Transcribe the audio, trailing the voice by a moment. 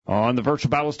On the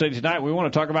virtual Bible study tonight, we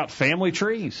want to talk about family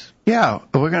trees. Yeah,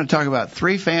 we're going to talk about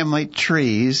 3 family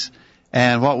trees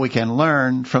and what we can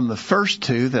learn from the first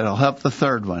 2 that'll help the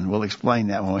third one. We'll explain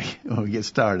that when we get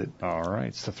started. All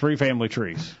right, so 3 family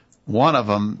trees. One of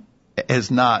them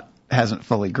hasn't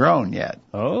fully grown yet.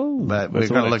 Oh, but we're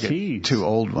going to look at 2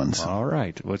 old ones. All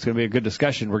right, well, it's going to be a good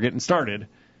discussion. We're getting started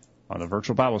on the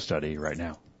virtual Bible study right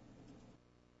now.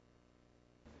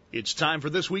 It's time for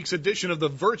this week's edition of the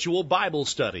Virtual Bible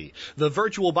Study. The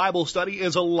Virtual Bible Study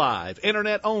is a live,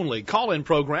 internet-only call-in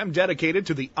program dedicated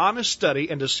to the honest study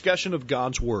and discussion of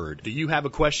God's Word. Do you have a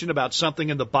question about something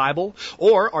in the Bible?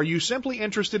 Or are you simply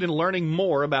interested in learning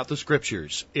more about the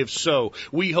Scriptures? If so,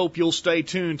 we hope you'll stay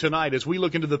tuned tonight as we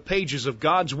look into the pages of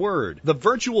God's Word. The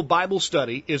Virtual Bible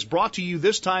Study is brought to you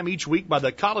this time each week by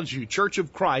the College View Church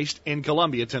of Christ in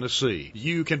Columbia, Tennessee.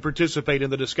 You can participate in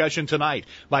the discussion tonight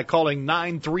by calling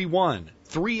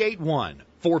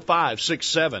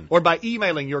 931-381-4567 or by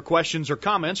emailing your questions or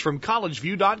comments from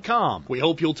collegeview.com. We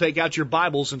hope you'll take out your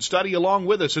Bibles and study along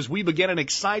with us as we begin an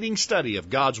exciting study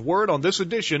of God's Word on this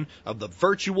edition of the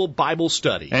Virtual Bible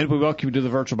Study. And we welcome you to the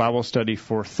Virtual Bible Study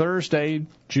for Thursday,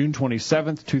 June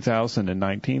 27th,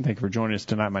 2019. Thank you for joining us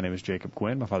tonight. My name is Jacob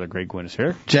Gwynn. My father, Greg Gwynn, is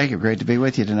here. Jacob, great to be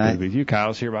with you tonight. Good to be with you.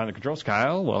 Kyle's here behind the controls.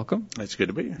 Kyle, welcome. It's good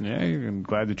to be here. Yeah, I'm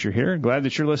glad that you're here. Glad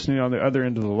that you're listening on the other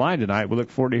end of the line tonight. We look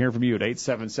forward to hearing from you at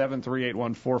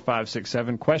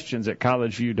 877-381-4567, questions at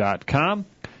collegeview.com.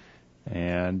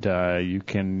 And you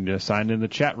can sign in the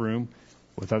chat room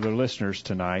with other listeners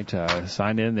tonight.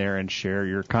 Sign in there and share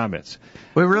your comments.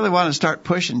 We really want to start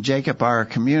pushing, Jacob, our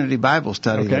community Bible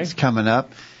study that's coming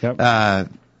up. Yep.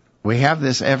 We have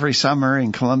this every summer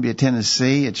in Columbia,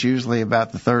 Tennessee. It's usually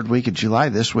about the 3rd week of July.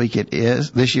 This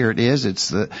year it is.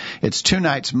 It's 2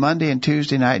 nights, Monday and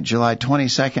Tuesday night, July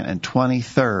 22nd and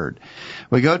 23rd.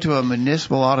 We go to a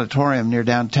municipal auditorium near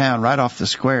downtown, right off the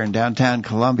square in downtown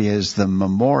Columbia is the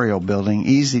Memorial Building,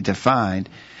 easy to find.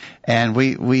 And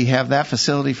we have that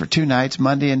facility for 2 nights,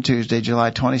 Monday and Tuesday, July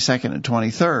 22nd and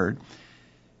 23rd.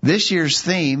 This year's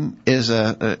theme is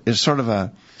sort of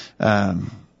a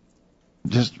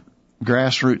just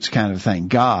grassroots kind of thing.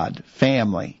 God,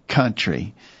 family,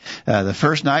 country. The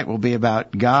first night will be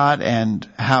about God and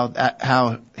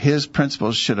how His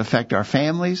principles should affect our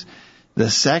families.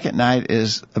 The second night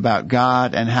is about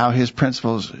God and how His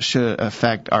principles should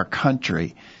affect our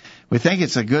country. We think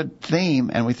it's a good theme,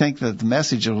 and we think that the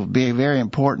message will be very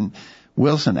important.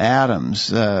 Wilson Adams,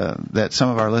 that some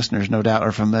of our listeners no doubt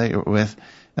are familiar with,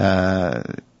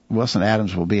 Wilson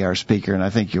Adams will be our speaker, and I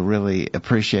think you'll really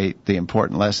appreciate the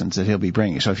important lessons that he'll be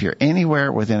bringing. So if you're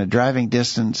anywhere within a driving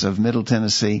distance of Middle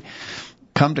Tennessee,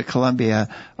 come to Columbia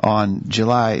on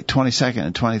July 22nd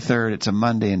and 23rd. It's a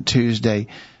Monday and Tuesday.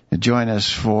 Join us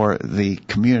for the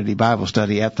community Bible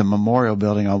study at the Memorial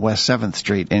Building on West 7th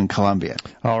Street in Columbia.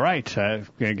 All right.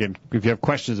 Again, if you have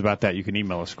questions about that, you can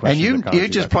email us questions. And you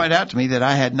just pointed out to me that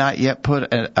I had not yet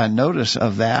put a notice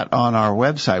of that on our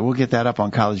website. We'll get that up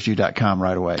on collegeview.com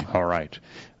right away. All right.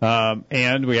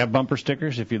 And we have bumper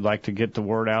stickers. If you'd like to get the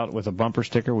word out with a bumper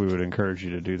sticker, we would encourage you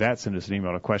to do that. Send us an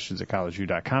email to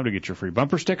questions@collegeview.com to get your free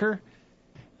bumper sticker.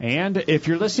 And if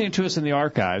you're listening to us in the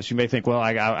archives, you may think, well,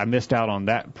 I missed out on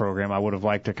that program. I would have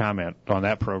liked to comment on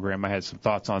that program. I had some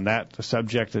thoughts on that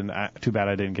subject, and too bad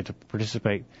I didn't get to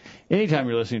participate. Anytime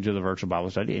you're listening to the Virtual Bible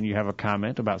Study and you have a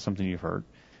comment about something you've heard,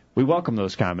 we welcome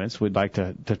those comments. We'd like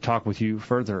to talk with you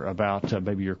further about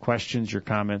maybe your questions, your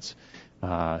comments.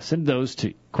 Send those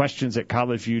to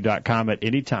questions@collegeview.com at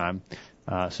any time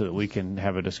so that we can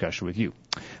have a discussion with you.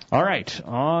 All right,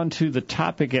 on to the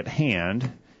topic at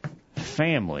hand.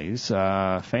 Families,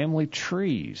 family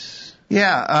trees.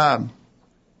 Yeah,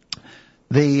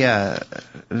 the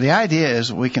idea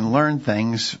is we can learn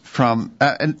things from.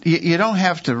 And you don't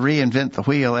have to reinvent the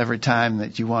wheel every time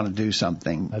that you want to do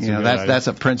something. That's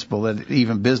a principle that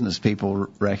even business people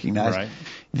recognize. Right.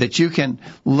 That you can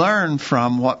learn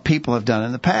from what people have done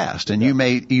in the past, and you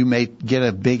may get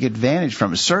a big advantage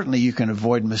from it. Certainly, you can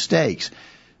avoid mistakes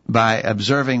by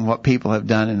observing what people have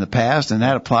done in the past, and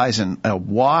that applies in a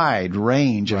wide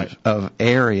range of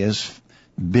areas,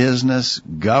 business,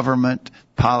 government,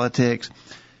 politics.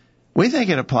 We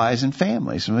think it applies in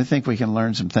families, and we think we can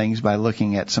learn some things by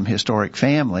looking at some historic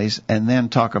families and then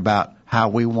talk about how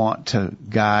we want to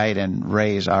guide and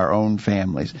raise our own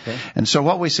families. Okay. And so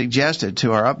what we suggested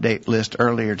to our update list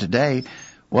earlier today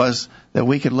was that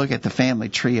we could look at the family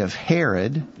tree of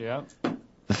Herod,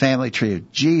 the family tree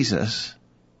of Jesus,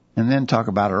 and then talk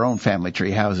about our own family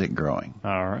tree. How is it growing?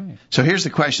 All right. So here's the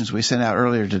questions we sent out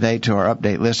earlier today to our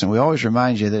update list. And we always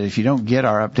remind you that if you don't get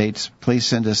our updates, please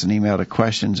send us an email to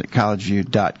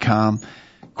questions@collegeview.com.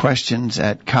 questions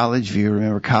at College View.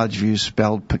 Remember, College View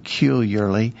spelled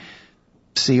peculiarly,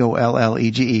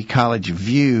 C-O-L-L-E-G-E, College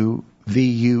View,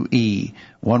 V-U-E,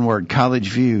 one word,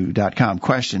 collegeview.com,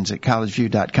 questions at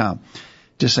collegeview.com.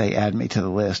 Just say, add me to the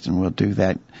list, and we'll do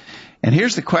that. And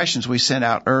here's the questions we sent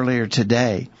out earlier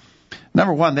today.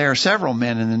 Number one, there are several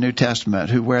men in the New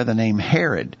Testament who wear the name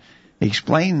Herod.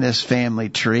 Explain this family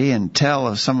tree and tell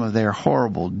of some of their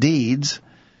horrible deeds.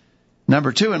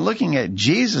 Number two, in looking at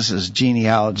Jesus'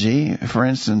 genealogy, for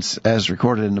instance, as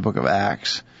recorded in the book of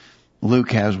Acts,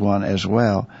 Luke has one as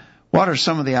well. What are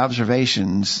some of the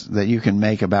observations that you can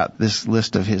make about this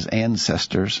list of his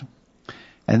ancestors?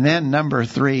 And then number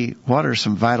three, what are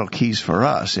some vital keys for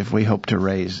us if we hope to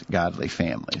raise godly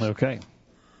families? Okay.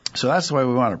 So that's the way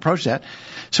we want to approach that.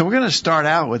 So we're going to start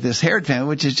out with this Herod family,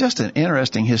 which is just an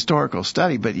interesting historical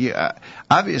study, but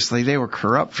obviously they were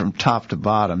corrupt from top to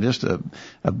bottom, just a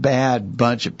bad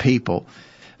bunch of people.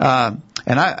 And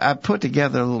I put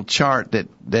together a little chart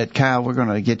that Kyle, we're going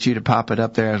to get you to pop it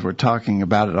up there as we're talking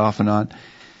about it off and on.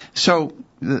 So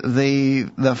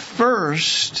the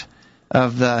first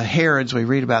of the Herods we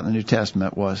read about in the New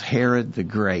Testament was Herod the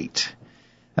Great.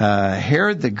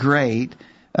 Herod the Great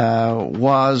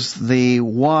was the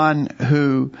one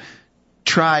who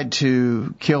tried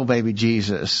to kill baby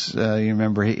Jesus. You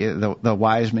remember the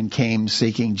wise men came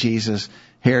seeking Jesus.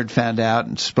 Herod found out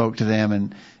and spoke to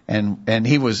them, and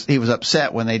he was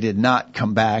upset when they did not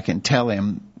come back and tell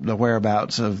him the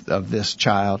whereabouts of this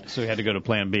child. So he had to go to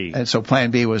Plan B. And so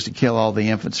Plan B was to kill all the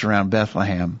infants around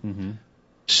Bethlehem. Mm-hmm.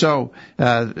 So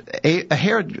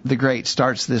Herod the Great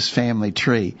starts this family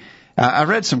tree. I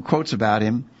read some quotes about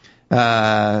him.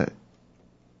 And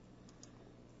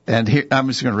here, I'm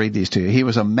just going to read these to you. He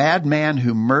was a madman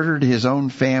who murdered his own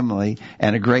family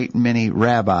and a great many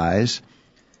rabbis.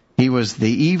 He was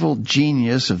the evil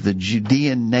genius of the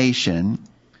Judean nation.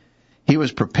 He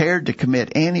was prepared to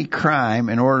commit any crime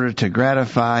in order to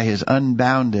gratify his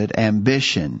unbounded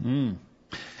ambition.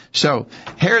 So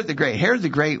Herod the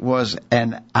Great was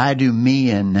an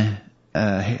Idumean.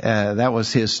 That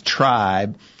was his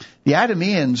tribe. The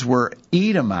Idumeans were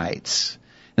Edomites,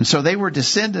 and so they were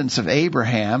descendants of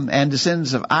Abraham and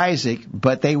descendants of Isaac,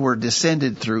 but they were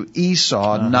descended through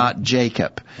Esau, not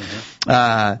Jacob.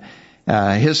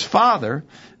 His father,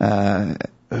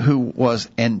 who was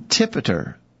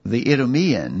Antipater, the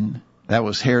Idumean, that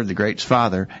was Herod the Great's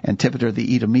father, Antipater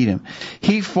the Idumean,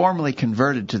 he formally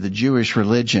converted to the Jewish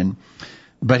religion.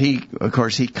 But he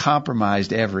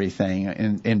compromised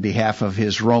everything in behalf of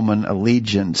his Roman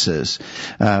allegiances.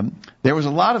 There was a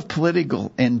lot of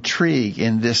political intrigue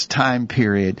in this time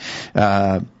period,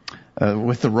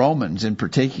 with the Romans in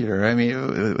particular. I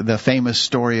mean, the famous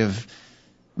story of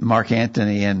Mark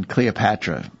Antony and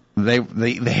Cleopatra. The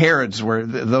Herods were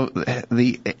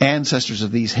the ancestors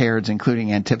of these Herods,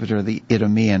 including Antipater the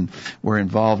Idumean, were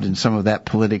involved in some of that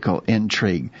political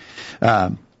intrigue.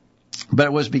 But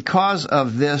it was because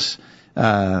of this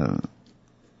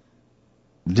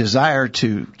desire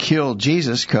to kill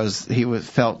Jesus, because he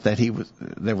felt that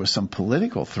there was some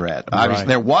political threat. Obviously,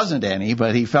 there wasn't any,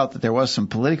 but he felt that there was some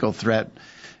political threat,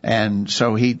 and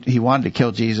so he wanted to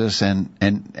kill Jesus,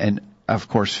 and of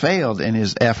course failed in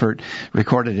his effort,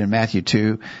 recorded in Matthew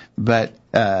 2. But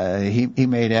he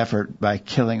made effort by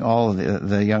killing all of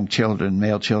the young children,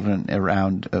 male children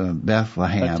around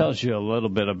Bethlehem. That tells you a little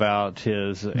bit about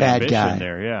his bad ambition guy.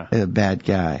 There, yeah. A bad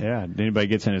guy. Yeah, anybody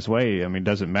gets in his way, I mean, it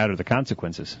doesn't matter the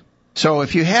consequences. So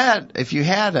if you had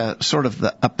a sort of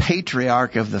a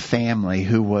patriarch of the family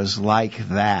who was like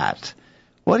that,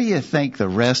 what do you think the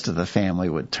rest of the family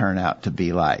would turn out to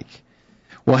be like?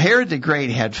 Well, Herod the Great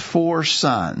had 4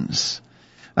 sons.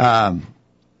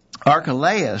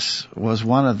 Archelaus was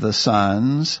one of the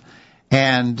sons,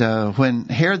 and when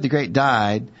Herod the Great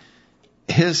died,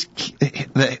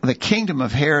 the kingdom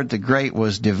of Herod the Great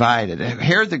was divided.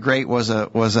 Herod the Great was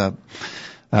a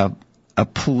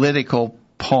political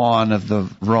pawn of the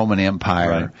Roman Empire,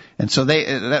 right. And so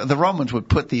the Romans would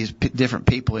put these different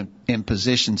people in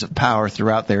positions of power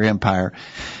throughout their empire,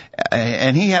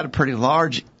 and he had a pretty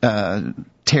large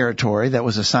territory that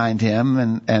was assigned him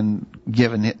and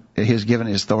given his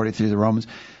authority through the Romans.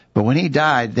 But when he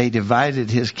died, they divided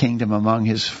his kingdom among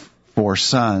his 4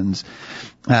 sons.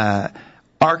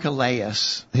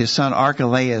 Archelaus, his son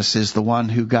Archelaus, is the one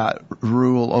who got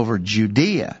rule over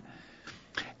Judea.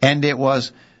 And it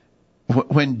was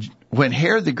when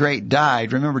Herod the Great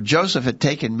died, remember Joseph had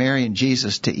taken Mary and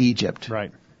Jesus to Egypt.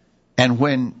 Right. And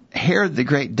when Herod the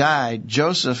Great died,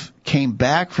 Joseph came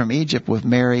back from Egypt with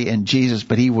Mary and Jesus,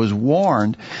 but he was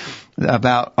warned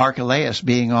about Archelaus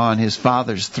being on his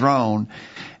father's throne.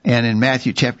 And in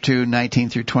Matthew chapter 2, 19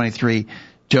 through 23,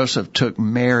 Joseph took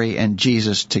Mary and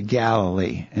Jesus to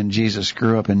Galilee, and Jesus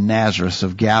grew up in Nazareth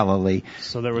of Galilee.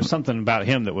 So there was something about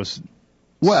him that was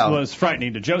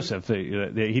frightening to Joseph.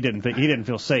 He didn't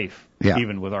feel safe,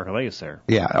 even with Archelaus there.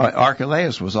 Yeah,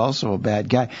 Archelaus was also a bad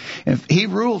guy. And he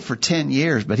ruled for 10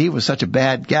 years, but he was such a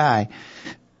bad guy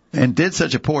and did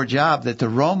such a poor job that the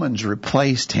Romans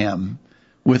replaced him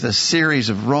with a series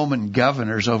of Roman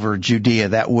governors over Judea.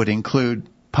 That would include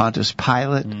Pontius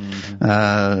Pilate,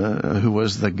 who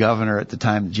was the governor at the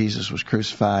time that Jesus was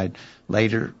crucified.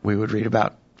 Later, we would read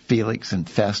about Felix and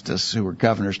Festus, who were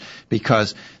governors,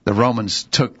 because the Romans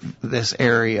took this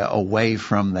area away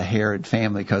from the Herod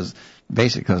family because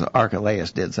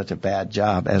Archelaus did such a bad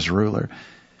job as ruler.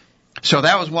 So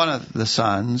that was one of the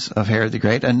sons of Herod the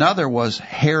Great. Another was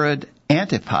Herod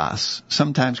Antipas,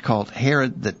 sometimes called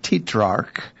Herod the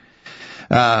Tetrarch.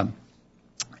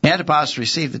 Antipas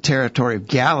received the territory of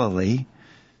Galilee.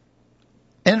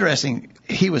 Interesting,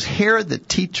 he was Herod the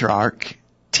Tetrarch.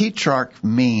 Tetrarch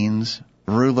means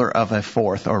ruler of a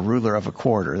fourth or ruler of a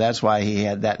quarter. That's why he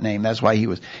had that name. That's why he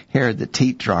was Herod the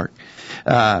Tetrarch.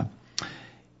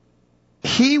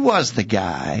 He was the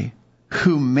guy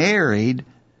who married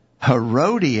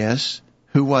Herodias,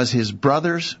 who was his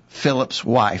brother's Philip's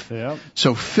wife. Yep.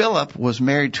 So Philip was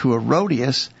married to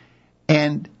Herodias,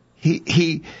 and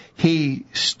he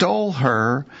stole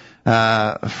her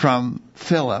from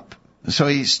Philip. So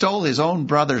he stole his own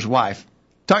brother's wife.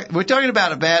 We're talking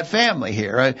about a bad family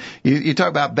here. Right? You talk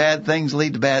about bad things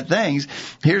lead to bad things.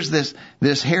 Here's this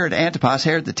Herod Antipas,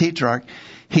 Herod the Tetrarch.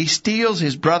 He steals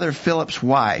his brother Philip's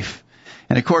wife.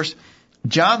 And, of course,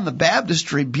 John the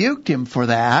Baptist rebuked him for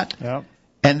that. Yep.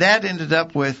 And that ended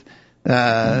up with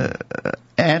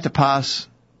Antipas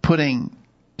putting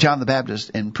John the Baptist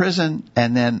in prison,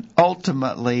 and then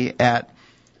ultimately at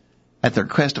the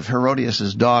request of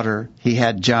Herodias' daughter, he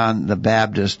had John the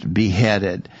Baptist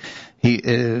beheaded.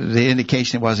 The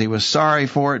indication was he was sorry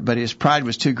for it, but his pride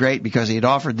was too great because he had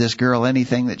offered this girl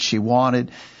anything that she wanted.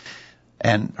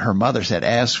 And her mother said,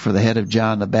 ask for the head of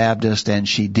John the Baptist, and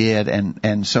she did.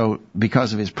 And so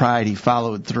because of his pride, he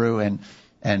followed through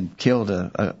and killed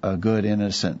a good,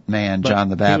 innocent man, John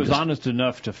the Baptist. He was honest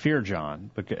enough to fear John,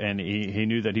 and he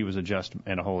knew that he was a just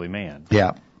and a holy man.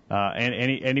 Yeah.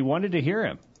 And he wanted to hear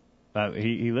him.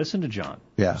 He listened to John.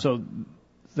 Yeah. So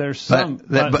there's some,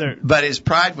 but his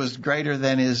pride was greater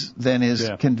than his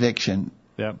conviction.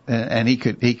 Yeah. And he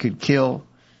could kill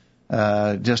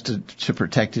just to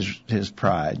protect his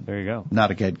pride. There you go.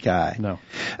 Not a good guy. No.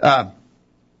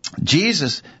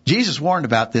 Jesus warned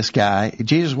about this guy.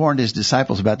 Jesus warned his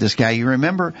disciples about this guy. You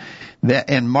remember that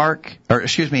in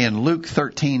Luke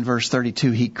 13 verse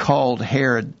 32, he called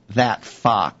Herod that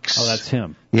fox. Oh, that's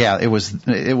him. Yeah, it was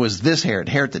this Herod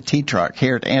the Tetrarch,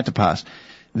 Herod Antipas,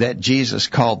 that Jesus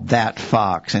called that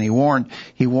fox. And he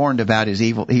warned about his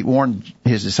evil. He warned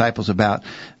his disciples about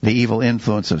the evil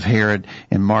influence of Herod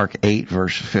in Mark 8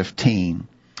 verse 15.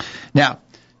 Now,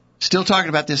 still talking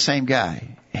about this same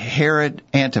guy, Herod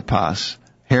Antipas,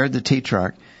 Herod the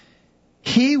Tetrarch.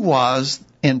 He was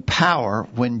in power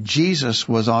when Jesus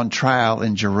was on trial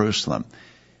in Jerusalem.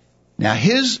 Now,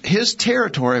 his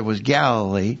territory was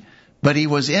Galilee, but he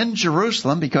was in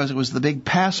Jerusalem because it was the big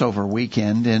Passover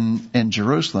weekend in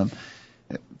Jerusalem.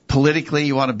 Politically,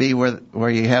 you want to be where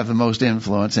you have the most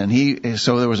influence, and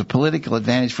so there was a political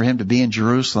advantage for him to be in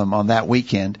Jerusalem on that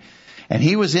weekend. And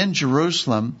he was in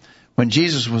Jerusalem when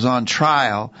Jesus was on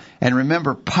trial. And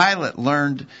remember, Pilate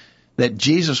learned that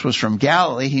Jesus was from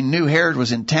Galilee. He knew Herod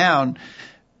was in town,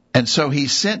 and so he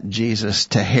sent Jesus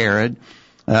to Herod.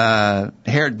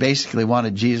 Herod basically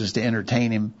wanted Jesus to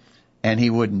entertain him, and he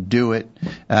wouldn't do it.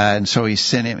 And so he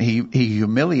sent him, he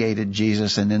humiliated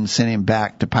Jesus and then sent him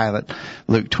back to Pilate,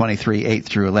 Luke 23, 8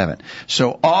 through 11.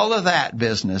 So all of that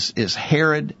business is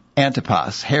Herod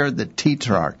Antipas, Herod the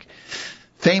Tetrarch.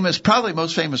 Famous, probably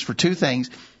most famous for two things.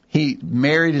 He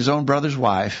married his own brother's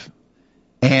wife,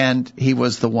 and he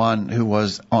was the one who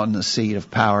was on the seat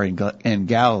of power in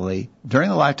Galilee during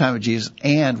the lifetime of Jesus,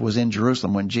 and was in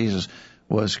Jerusalem when Jesus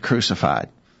was crucified.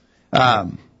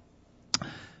 Real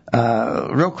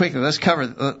quickly, let's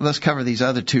cover these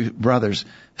other two brothers.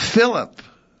 Philip,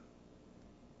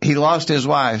 he lost his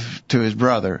wife to his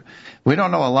brother. We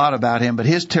don't know a lot about him, but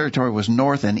his territory was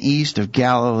north and east of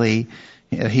Galilee.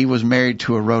 He was married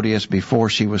to Herodias before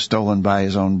she was stolen by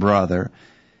his own brother.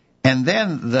 And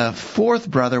then the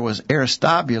fourth brother was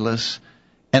Aristobulus,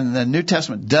 and the New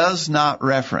Testament does not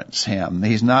reference him.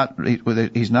 He's not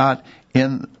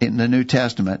in the New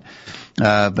Testament,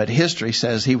 but history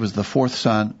says he was the fourth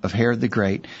son of Herod the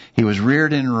Great. He was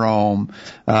reared in Rome.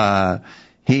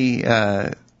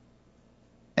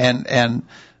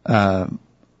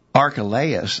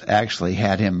 Archelaus actually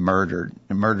had him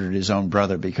murdered his own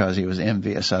brother because he was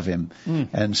envious of him.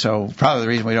 And so probably the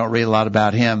reason we don't read a lot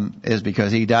about him is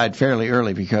because he died fairly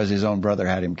early because his own brother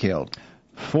had him killed.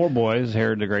 4 boys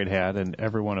Herod the Great had, and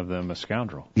every one of them a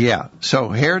scoundrel. Yeah, so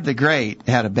Herod the Great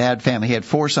had a bad family. He had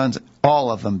 4 sons, all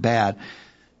of them bad.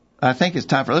 I think it's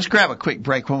time let's grab a quick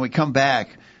break. When we come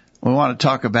back, we want to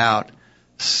talk about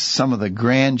some of the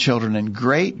grandchildren and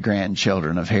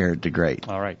great-grandchildren of Herod the Great.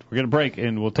 All right. We're going to break,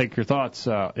 and we'll take your thoughts.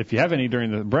 If you have any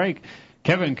during the break,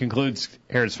 Kevin concludes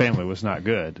Herod's family was not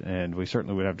good, and we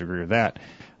certainly would have to agree with that.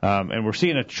 And we're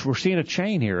seeing a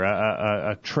chain here,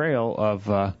 a trail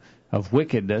of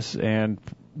wickedness, and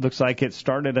looks like it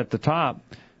started at the top.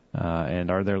 And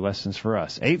are there lessons for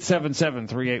us?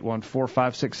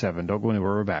 877-381-4567. Don't go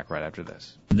anywhere. We're back right after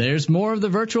this. There's more of the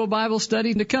virtual Bible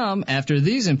study to come after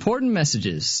these important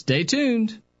messages. Stay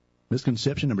tuned.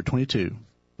 Misconception number 22.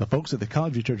 The folks at the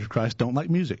College View Church of Christ don't like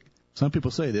music. Some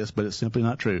people say this, but it's simply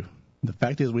not true. The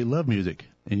fact is we love music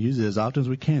and use it as often as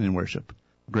we can in worship.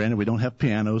 Granted, we don't have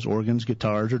pianos, organs,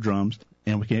 guitars, or drums,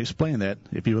 and we can explain that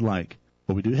if you would like.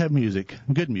 But we do have music,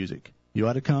 good music. You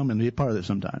ought to come and be a part of it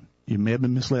sometime. You may have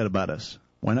been misled about us.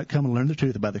 Why not come and learn the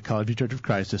truth about the College View Church of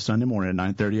Christ this Sunday morning at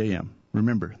 9:30 a.m.?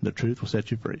 Remember, the truth will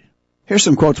set you free. Here's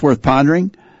some quotes worth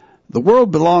pondering. The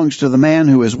world belongs to the man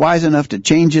who is wise enough to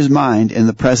change his mind in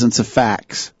the presence of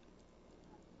facts.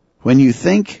 When you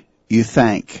think, you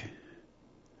thank.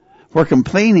 Where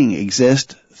complaining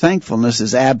exists, thankfulness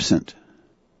is absent.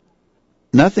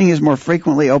 Nothing is more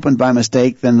frequently opened by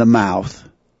mistake than the mouth.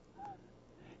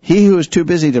 He who is too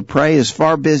busy to pray is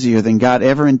far busier than God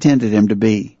ever intended him to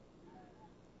be.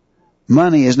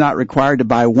 Money is not required to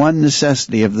buy one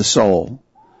necessity of the soul.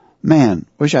 Man,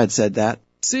 wish I'd said that.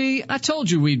 See, I told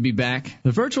you we'd be back.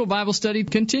 The virtual Bible study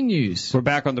continues. We're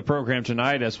back on the program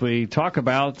tonight as we talk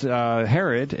about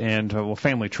Herod and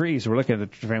family trees. We're looking at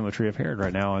the family tree of Herod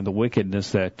right now and the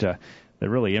wickedness that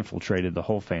really infiltrated the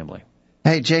whole family.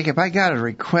 Hey, Jacob, I got a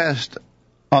request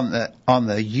on the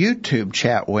YouTube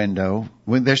chat window.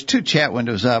 When there's 2 chat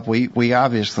windows up, we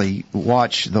obviously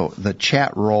watch the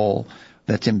chat roll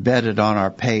that's embedded on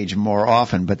our page more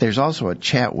often, but there's also a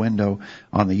chat window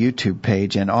on the YouTube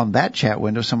page, and on that chat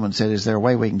window someone said, is there a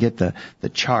way we can get the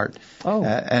chart?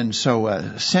 And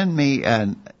so send me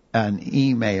an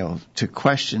email to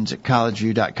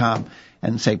questions@collegeview.com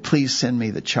and say, please send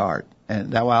me the chart.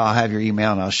 And that way I'll have your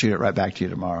email and I'll shoot it right back to you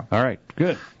tomorrow. All right,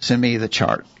 good. Send me the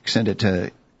chart. Send it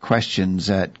to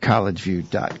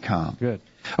questions@collegeview.com. Good.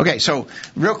 Okay, so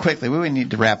real quickly, we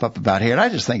need to wrap up about Herod. I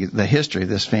just think the history of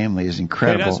this family is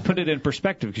incredible. It does put it in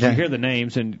perspective because you hear the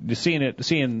names and seeing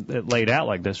it laid out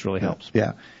like this really helps.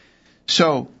 Yeah.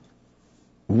 So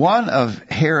one of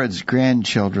Herod's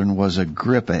grandchildren was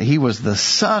Agrippa. He was the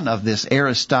son of this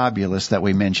Aristobulus that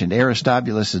we mentioned.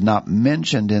 Aristobulus is not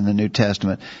mentioned in the New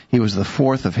Testament. He was the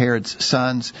 4th of Herod's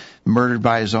sons, murdered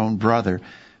by his own brother.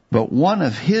 But one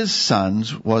of his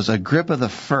sons was Agrippa the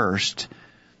First.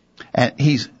 And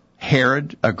he's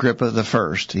Herod Agrippa the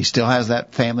First. He still has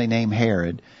that family name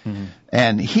Herod. Mm-hmm.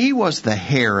 And he was the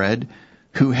Herod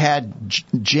who had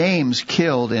James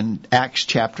killed in Acts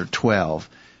chapter 12.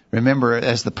 Remember,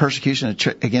 as the persecution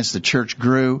against the church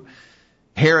grew,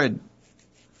 Herod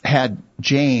had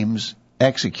James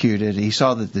executed. He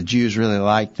saw that the Jews really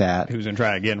liked that. He was going to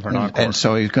try again for an encore. And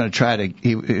so he was going to try to,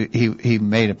 he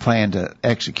made a plan to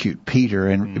execute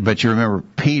Peter. But you remember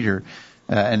Peter,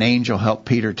 an angel helped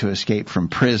Peter to escape from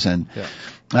prison.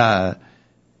 Yeah.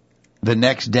 The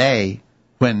next day,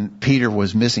 when Peter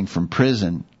was missing from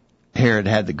prison, Herod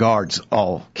had the guards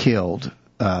all killed.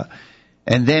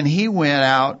 And then he went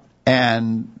out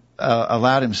and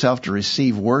allowed himself to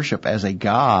receive worship as a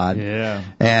god. Yeah.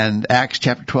 And Acts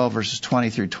chapter 12, verses 20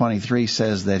 through 23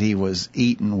 says that he was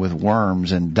eaten with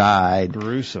worms and died.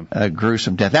 Gruesome. A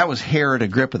gruesome death. That was Herod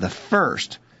Agrippa the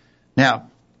First. Now,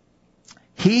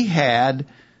 he had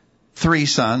 3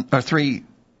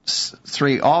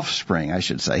 offspring, I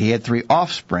should say. He had 3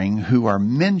 offspring who are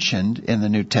mentioned in the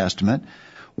New Testament.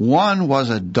 One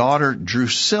was a daughter,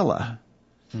 Drusilla.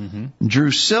 Mm-hmm.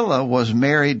 Drusilla was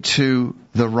married to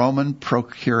the Roman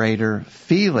procurator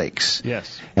Felix.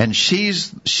 Yes. And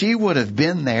she would have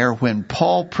been there when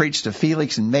Paul preached to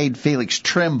Felix and made Felix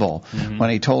tremble when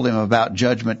he told him about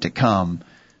judgment to come.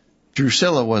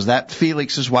 Drusilla was that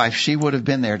Felix's wife. She would have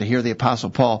been there to hear the Apostle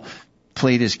Paul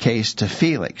plead his case to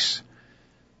Felix.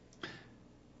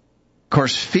 Of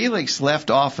course, Felix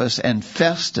left office and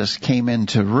Festus came in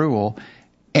to rule,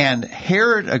 and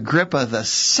Herod Agrippa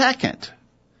II,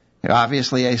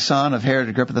 obviously a son of Herod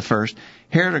Agrippa I,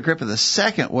 Herod Agrippa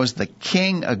II was the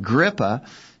King Agrippa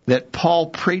that Paul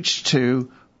preached to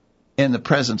in the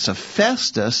presence of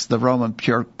Festus, the Roman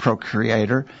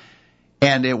procurator,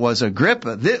 and it was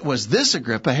Agrippa,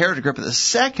 Herod Agrippa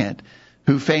II,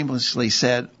 who famously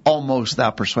said, "Almost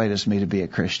thou persuadest me to be a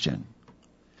Christian."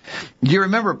 You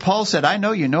remember Paul said, "I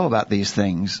know you know about these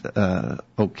things,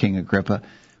 O King Agrippa."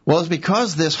 Well, it's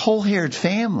because this whole Herod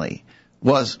family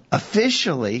was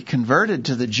officially converted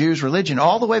to the Jews' religion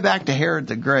all the way back to Herod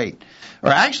the Great.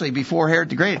 Or actually, before Herod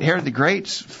the Great, Herod the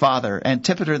Great's father,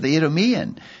 Antipater the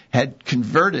Idumean, had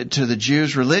converted to the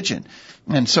Jews' religion.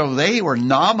 And so they were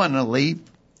nominally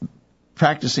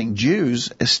practicing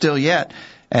Jews still yet,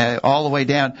 all the way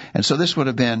down. And so this would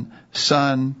have been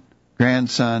son,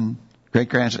 grandson,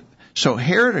 great-grandson. So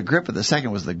Herod Agrippa II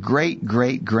was the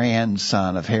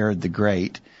great-great-grandson of Herod the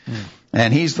Great.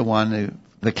 And he's the one,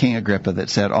 the King Agrippa, that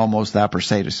said, "Almost thou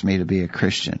persuadest me to be a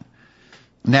Christian."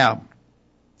 Now,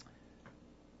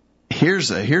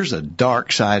 here's a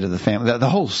dark side of the family. The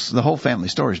whole family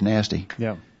story is nasty.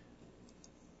 Yeah.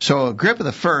 So Agrippa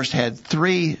I had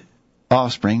 3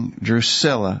 offspring: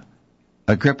 Drusilla,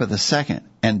 Agrippa II,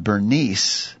 and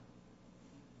Bernice.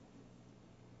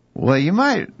 Well, you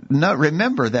might not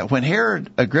remember that when Herod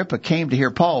Agrippa came to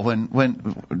hear Paul, it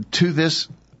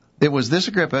was this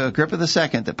Agrippa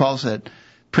II, that Paul said,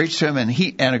 preached to him,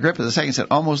 and Agrippa II said,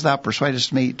 "Almost thou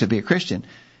persuadest me to be a Christian."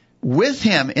 With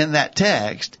him in that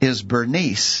text is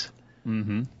Bernice.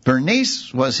 Mm-hmm.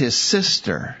 Bernice was his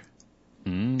sister.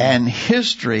 Mm. And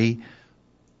history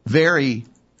very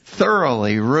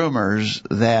thoroughly rumors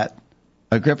that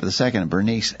Agrippa II and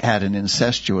Bernice had an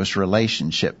incestuous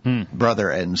relationship, brother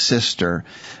and sister.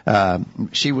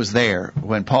 She was there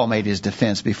when Paul made his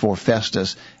defense before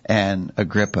Festus and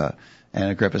Agrippa. And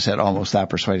Agrippa said, "Almost thou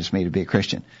persuadest me to be a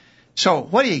Christian." So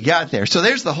what do you got there? So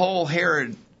there's the whole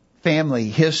Herod family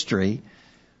history.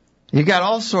 You've got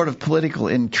all sort of political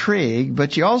intrigue,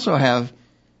 but you also have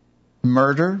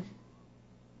murder,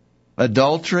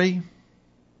 adultery,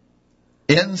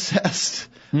 incest.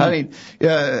 I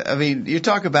mean, you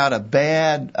talk about a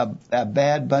bad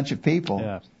bunch of people.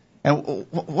 Yeah. And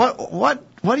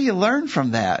what do you learn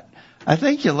from that? I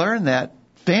think you learn that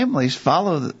families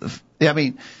follow.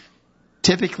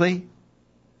 Typically,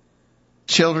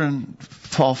 children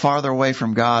fall farther away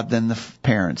from God than the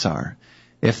parents are.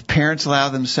 If parents allow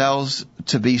themselves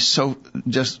to be so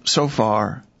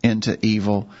far into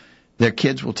evil, their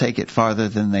kids will take it farther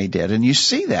than they did. And you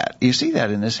see that. You see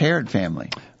that in this Herod family.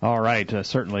 All right,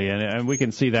 certainly. And we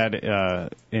can see that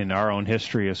in our own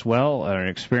history as well, our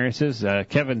experiences.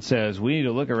 Kevin says we need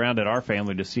to look around at our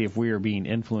family to see if we are being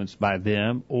influenced by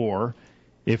them or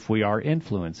if we are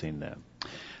influencing them.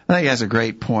 I think that's a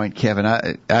great point, Kevin.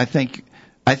 I think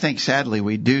sadly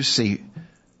we do see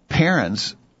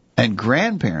parents and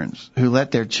grandparents who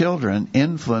let their children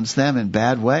influence them in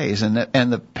bad ways, and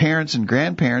the parents and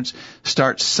grandparents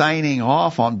start signing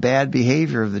off on bad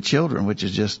behavior of the children, which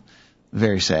is just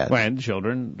very sad. And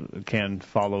children can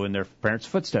follow in their parents'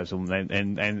 footsteps,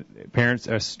 and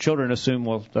children assume,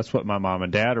 well, that's what my mom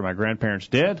and dad or my grandparents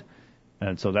did,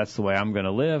 and so that's the way I'm going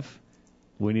to live.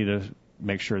 We need to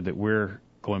make sure that we're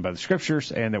going by the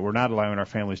Scriptures and that we're not allowing our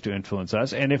families to influence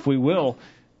us. And if we will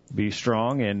be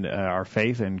strong in our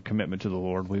faith and commitment to the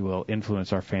Lord, we will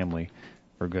influence our family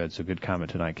for good. So good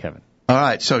comment tonight, Kevin. All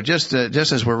right, so just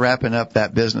as we're wrapping up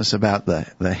that business about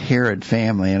the Herod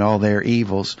family and all their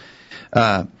evils,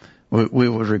 we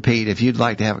would repeat, if you'd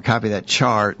like to have a copy of that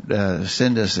chart,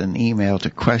 send us an email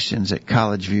to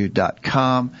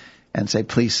questions@collegeview.com and say,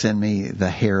 please send me the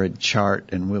Herod chart,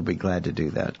 and we'll be glad to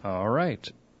do that. All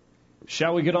right.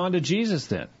 Shall we get on to Jesus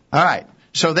then? All right.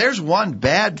 So there's one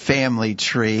bad family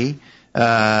tree,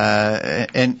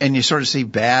 and you sort of see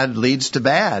bad leads to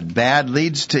bad. Bad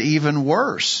leads to even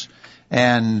worse.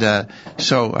 And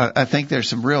so I think there's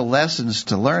some real lessons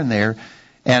to learn there.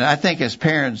 And I think as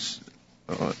parents,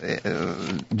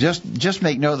 just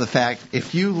make note of the fact,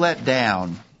 if you let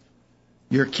down,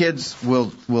 your kids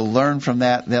will learn from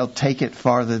that. They'll take it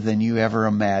farther than you ever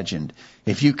imagined.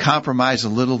 If you compromise a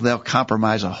little, they'll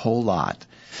compromise a whole lot.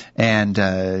 And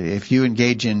if you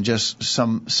engage in just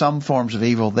some forms of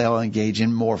evil, they'll engage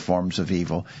in more forms of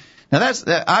evil. Now that's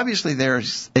obviously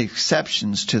there's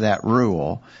exceptions to that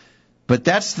rule, but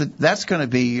that's going to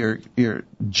be your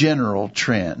general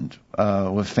trend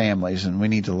with families, and we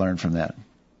need to learn from that.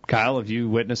 Kyle, have you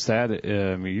witnessed that?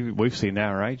 We've seen that,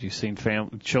 right? You've seen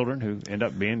children who end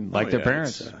up being like their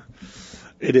parents.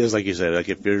 It is, like you said, like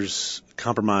if there's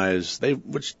compromise,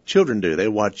 which children do, they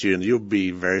watch you and you'll be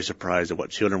very surprised at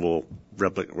what children will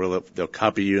replicate. They'll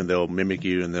copy you and they'll mimic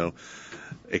you and they'll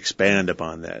expand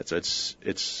upon that. So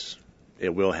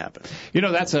it will happen.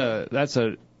 That's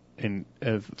a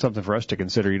something for us to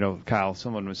consider. Kyle,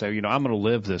 someone would say, I'm going to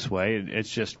live this way. It's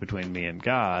just between me and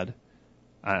God.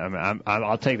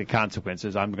 I'll take the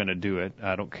consequences. I'm going to do it.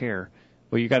 I don't care.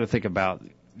 Well, you got to think about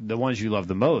the ones you love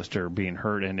the most are being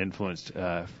hurt and influenced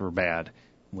for bad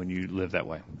when you live that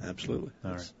way. Absolutely.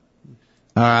 All right.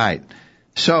 All right.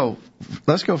 So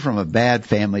let's go from a bad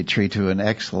family tree to an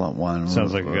excellent one.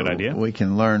 Sounds like a good idea. We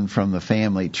can learn from the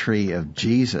family tree of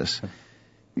Jesus.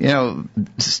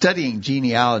 Studying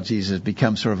genealogies has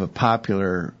become sort of a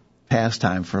popular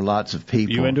pastime for lots of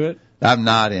people. You into it? I'm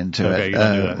not into it. You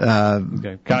don't do that.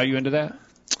 Okay. Kyle, you into that?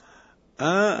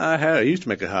 I used to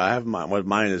make a high. I have mine. Well,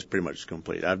 mine is pretty much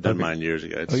complete. I've done mine years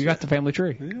ago. You got the family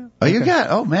tree. Yeah. Oh, you got?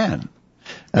 Oh, man.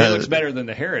 It looks better than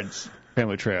the Herod's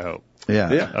family tree, I hope.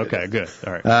 Yeah. Okay, good.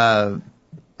 All right.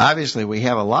 Obviously, we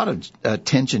have a lot of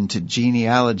attention to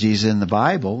genealogies in the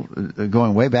Bible,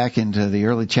 going way back into the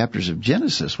early chapters of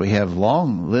Genesis. We have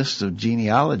long lists of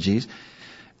genealogies,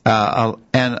 and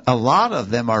a lot of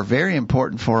them are very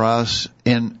important for us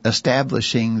in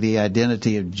establishing the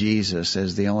identity of Jesus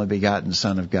as the only begotten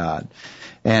Son of God.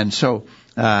 And so,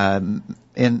 in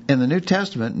the New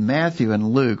Testament, Matthew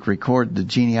and Luke record the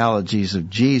genealogies of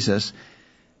Jesus.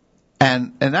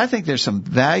 And I think there's some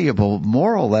valuable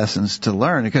moral lessons to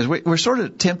learn, because we're sort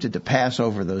of tempted to pass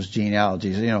over those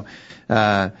genealogies.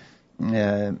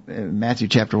 Matthew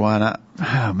chapter 1,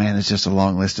 it's just a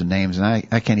long list of names, and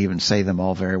I can't even say them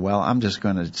all very well. I'm just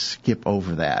going to skip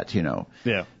over that,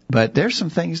 Yeah. But there's some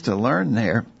things to learn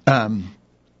there, and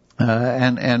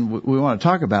we want to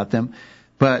talk about them.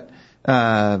 But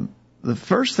the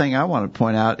first thing I want to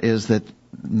point out is that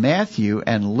Matthew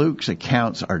and Luke's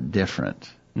accounts are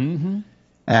different. Mm-hmm.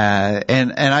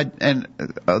 And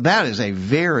that is a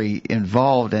very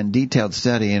involved and detailed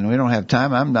study, and we don't have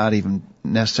time. I'm not even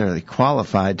necessarily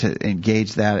qualified to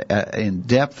engage that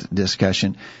in-depth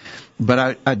discussion.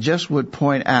 But I just would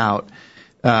point out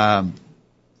that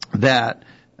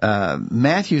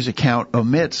Matthew's account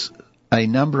omits a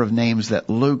number of names that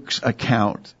Luke's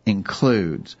account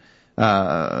includes.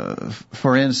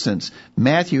 For instance,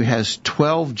 Matthew has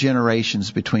 12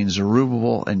 generations between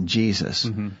Zerubbabel and Jesus.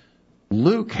 Mm-hmm.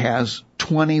 Luke has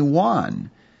 21.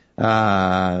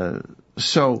 So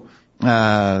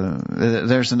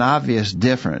there's an obvious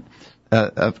difference.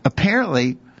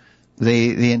 Apparently,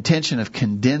 the intention of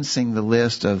condensing the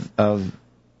list of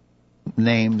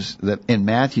names that in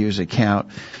Matthew's account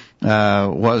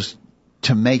was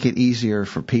to make it easier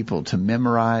for people to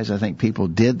memorize. I think people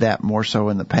did that more so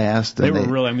in the past.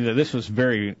 This was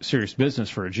very serious business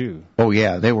for a Jew. Oh,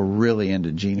 yeah. They were really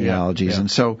into genealogies. Yeah. And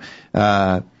so,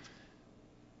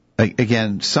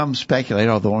 again, some speculate,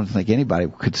 although I don't think anybody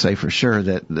could say for sure,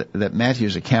 that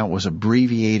Matthew's account was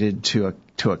abbreviated to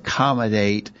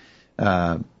accommodate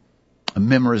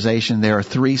memorization. There are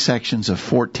 3 sections of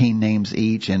 14 names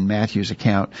each in Matthew's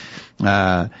account.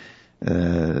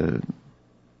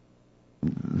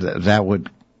 That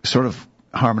would sort of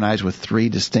harmonize with 3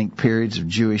 distinct periods of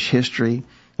Jewish history.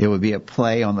 It would be a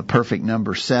play on the perfect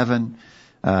number 7.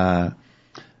 The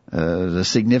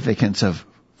significance of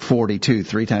 42,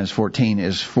 3 times 14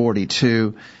 is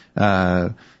 42.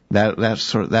 That's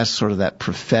sort of that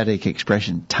prophetic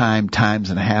expression, time,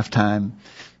 times, and a half time.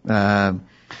 And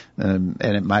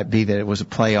it might be that it was a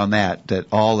play on that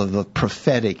all of the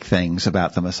prophetic things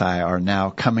about the Messiah are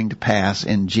now coming to pass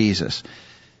in Jesus.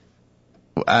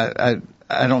 I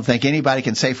don't think anybody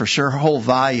can say for sure. Whole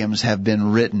volumes have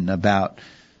been written about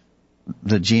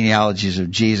the genealogies of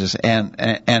Jesus and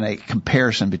a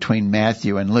comparison between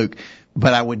Matthew and Luke.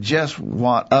 But I would just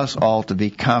want us all to be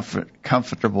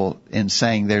comfortable in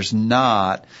saying there's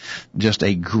not just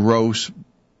a gross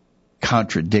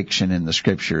contradiction in the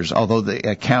Scriptures. Although the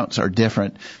accounts are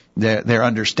different, they're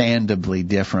understandably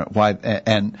different. Why?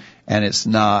 And it's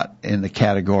not in the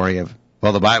category of,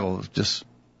 well, the Bible just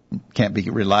can't be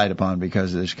relied upon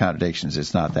because there's contradictions.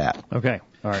 It's not that. Okay.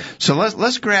 All right. So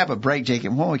let's grab a break, Jake,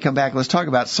 and when we come back, let's talk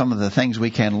about some of the things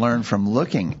we can learn from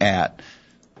looking at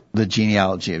the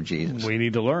genealogy of Jesus. We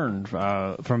need to learn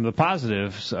from the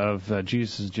positives of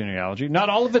Jesus' genealogy. Not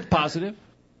all of it positive,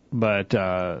 but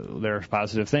there are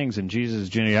positive things in Jesus'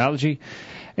 genealogy.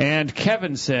 And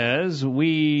Kevin says,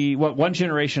 what one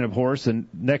generation abhors, the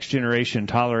next generation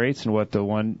tolerates, and what the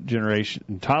one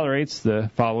generation tolerates, the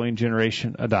following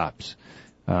generation adopts.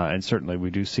 And certainly we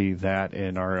do see that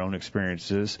in our own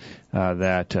experiences,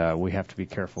 that we have to be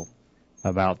careful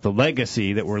about the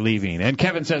legacy that we're leaving. And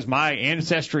Kevin says, my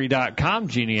Ancestry.com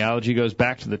genealogy goes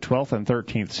back to the 12th and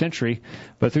 13th century,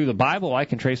 but through the Bible I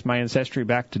can trace my ancestry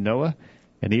back to Noah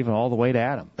and even all the way to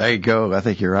Adam. There you go. I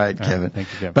think you're right, Kevin.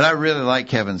 Thank you, Kevin. But I really like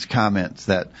Kevin's comments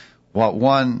that what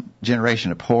one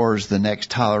generation abhors, the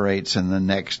next tolerates, and the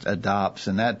next adopts,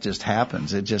 and that just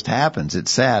happens. It just happens.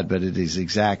 It's sad, but it is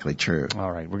exactly true.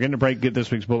 All right, we're getting a break. Get this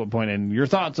week's bullet point and your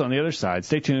thoughts on the other side.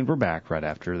 Stay tuned. We're back right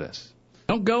after this.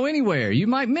 Don't go anywhere. You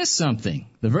might miss something.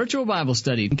 The virtual Bible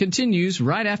study continues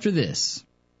right after this.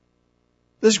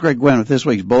 This is Greg Gwynn with this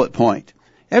week's bullet point.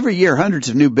 Every year, hundreds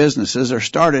of new businesses are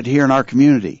started here in our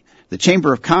community. The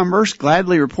Chamber of Commerce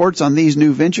gladly reports on these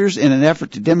new ventures in an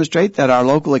effort to demonstrate that our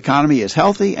local economy is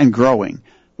healthy and growing.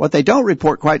 What they don't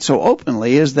report quite so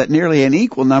openly is that nearly an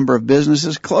equal number of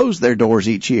businesses close their doors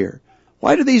each year.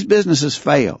 Why do these businesses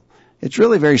fail? It's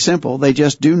really very simple. They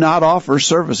just do not offer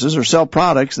services or sell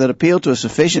products that appeal to a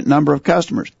sufficient number of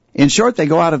customers. In short, they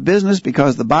go out of business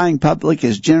because the buying public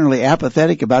is generally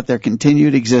apathetic about their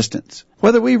continued existence.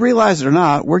 Whether we realize it or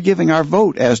not, we're giving our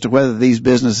vote as to whether these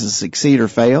businesses succeed or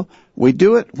fail. We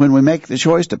do it when we make the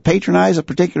choice to patronize a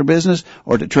particular business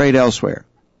or to trade elsewhere.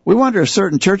 We wonder if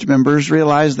certain church members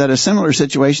realize that a similar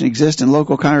situation exists in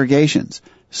local congregations.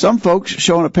 Some folks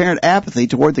show an apparent apathy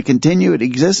toward the continued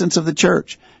existence of the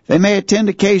church. They may attend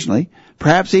occasionally,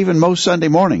 perhaps even most Sunday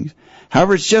mornings.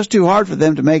 However, it's just too hard for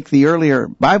them to make the earlier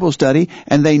Bible study,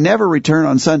 and they never return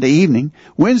on Sunday evening.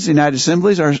 Wednesday night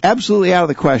assemblies are absolutely out of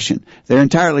the question. They're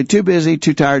entirely too busy,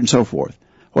 too tired, and so forth.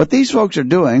 What these folks are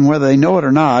doing, whether they know it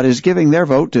or not, is giving their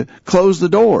vote to close the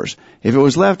doors. If it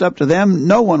was left up to them,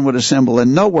 no one would assemble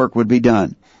and no work would be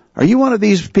done. Are you one of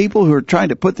these people who are trying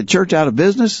to put the church out of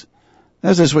business?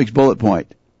 That's this week's bullet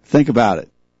point. Think about it.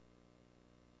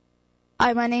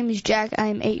 Hi, my name is Jack. I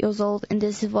am 8 years old, and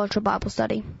this is Virtual Bible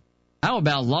Study. How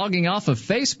about logging off of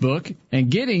Facebook and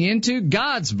getting into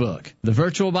God's book? The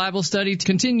virtual Bible study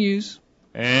continues.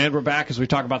 And we're back as we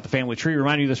talk about the family tree.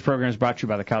 Remind you, this program is brought to you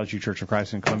by the College View Church of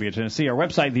Christ in Columbia, Tennessee. Our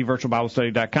website,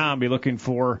 thevirtualbiblestudy.com. Be looking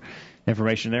for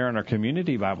information there on our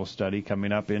community Bible study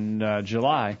coming up in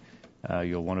July.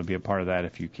 You'll want to be a part of that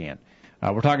if you can.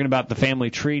 We're talking about the family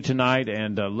tree tonight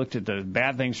and looked at the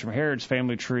bad things from Herod's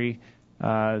family tree.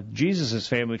 Jesus'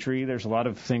 family tree, there's a lot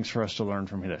of things for us to learn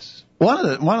from this. One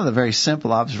of the very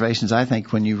simple observations, I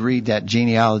think, when you read that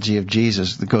genealogy of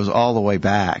Jesus that goes all the way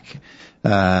back,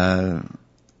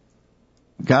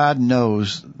 God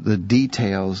knows the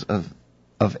details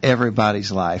of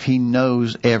everybody's life. He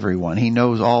knows everyone. He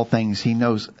knows all things. He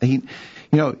knows you'd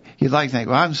like to think,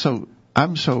 well,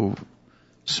 I'm so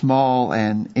small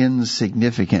and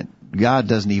insignificant. God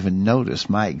doesn't even notice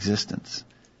my existence.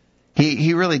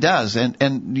 He really does.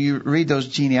 And you read those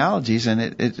genealogies and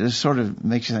it just sort of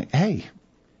makes you think, hey,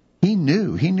 he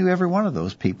knew every one of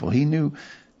those people. He knew,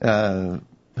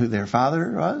 who their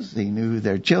father was. He knew who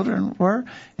their children were,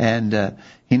 and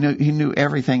he knew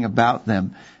everything about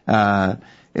them.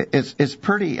 It's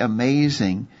pretty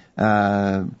amazing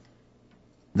that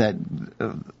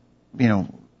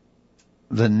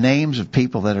the names of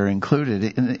people that are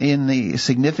included in the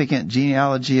significant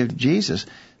genealogy of Jesus.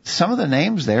 Some of the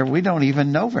names there we don't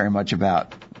even know very much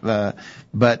about,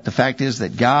 but the fact is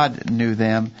that God knew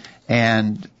them,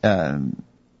 and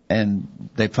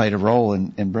they played a role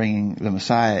in bringing the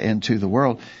Messiah into the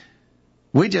world.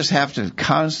 We just have to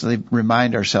constantly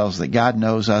remind ourselves that God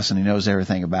knows us and He knows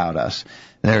everything about us.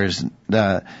 There's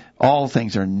all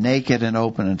things are naked and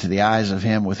open unto the eyes of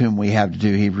Him with whom we have to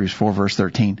do. Hebrews 4 verse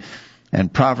 13.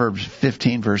 And Proverbs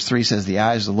 15 verse 3 says, the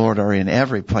eyes of the Lord are in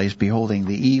every place, beholding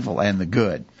the evil and the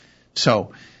good.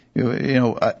 So,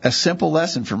 a simple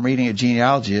lesson from reading a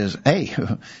genealogy is, hey,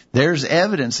 there's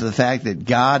evidence of the fact that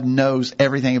God knows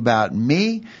everything about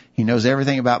me. He knows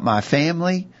everything about my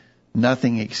family.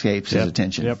 Nothing escapes His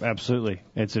attention. Yep, absolutely.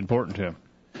 It's important to Him.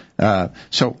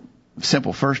 So,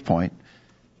 simple first point.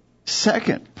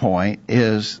 Second point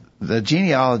is the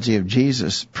genealogy of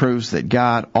Jesus proves that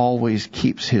God always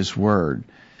keeps His word.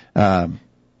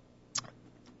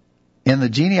 In the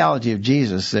genealogy of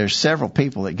Jesus, there's several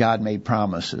people that God made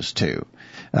promises to.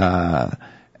 And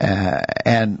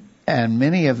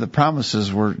many of the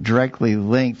promises were directly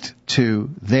linked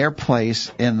to their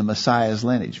place in the Messiah's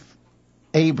lineage.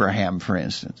 Abraham, for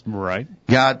instance. Right.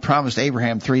 God promised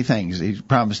Abraham three things. He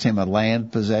promised him a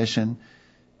land possession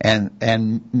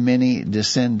and many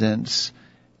descendants.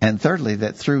 And thirdly,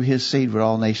 that through his seed would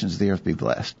all nations of the earth be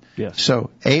blessed. Yes. So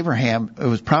Abraham, it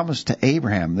was promised to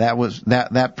Abraham.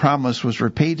 That promise was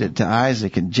repeated to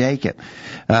Isaac and Jacob.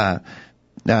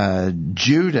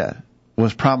 Judah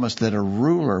was promised that a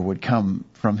ruler would come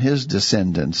from his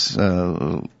descendants.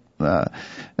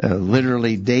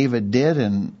 Literally David did,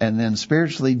 and then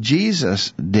spiritually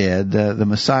Jesus did. The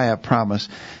Messiah promise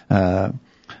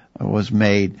was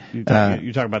made. You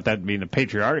talk about that being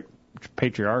the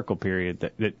patriarchal period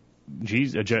that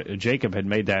Jacob had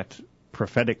made that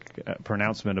prophetic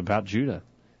pronouncement about Judah.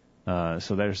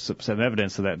 So there's some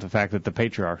evidence of that, the fact that the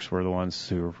patriarchs were the ones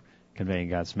who were conveying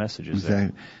God's messages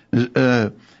there.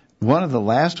 Exactly. One of the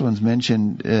last ones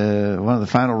mentioned, one of the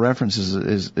final references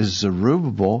is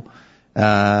Zerubbabel,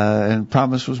 and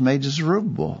promise was made to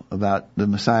Zerubbabel about the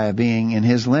Messiah being in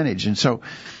his lineage. And so,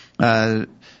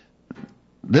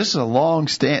 this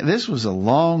was a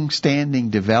long-standing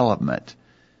development.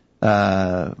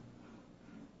 A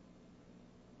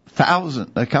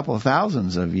couple of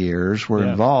thousands of years were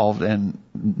involved, and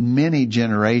many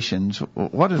generations.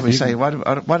 What did we say? What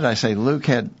did I say? Luke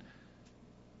had.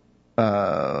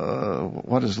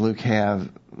 What does Luke have?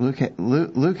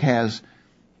 Luke has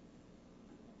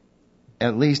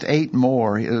at least 8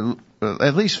 more,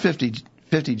 at least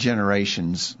 50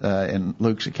 generations in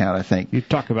Luke's account, I think. You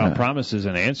talk about promises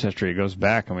and ancestry. It goes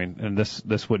back. I mean, and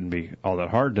this wouldn't be all that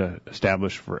hard to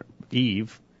establish for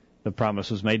Eve. The promise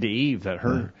was made to Eve that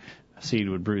her seed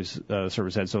would bruise the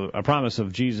serpent's head. So a promise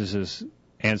of Jesus'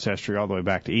 ancestry all the way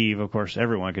back to Eve. Of course,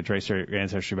 everyone could trace their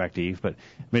ancestry back to Eve, but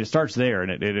I mean, it starts there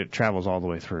and it travels all the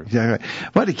way through. Yeah, right.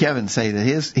 What did Kevin say?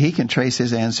 That he can trace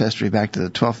his ancestry back to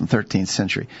the 12th and 13th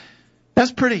century.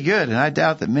 That's pretty good, and I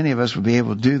doubt that many of us would be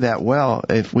able to do that well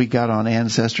if we got on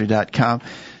Ancestry.com.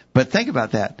 But think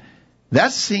about that.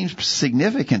 That seems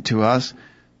significant to us.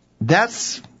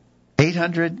 That's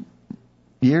 800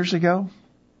 years ago.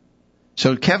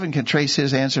 So Kevin can trace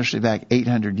his ancestry back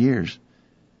 800 years.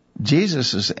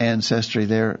 Jesus' ancestry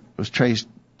there was traced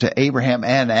to Abraham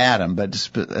and Adam, but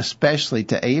especially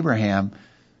to Abraham,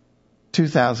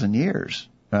 2,000 years,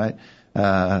 right?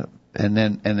 And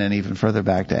then even further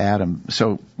back to Adam.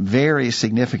 So very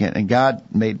significant. And God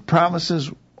made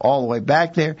promises all the way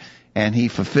back there, and he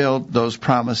fulfilled those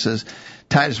promises.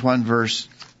 Titus 1 verse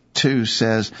 2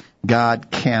 says, God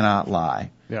cannot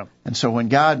lie. Yeah. And so when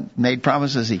God made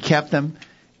promises, he kept them,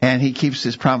 and he keeps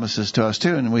his promises to us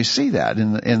too. And we see that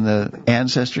in the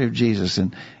ancestry of Jesus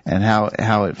and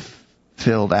how it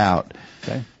filled out.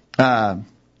 Okay.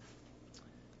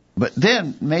 But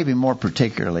then maybe more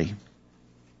particularly,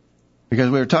 because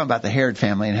we were talking about the Herod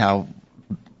family and how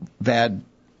bad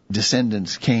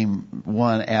descendants came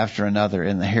one after another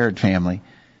in the Herod family.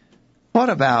 What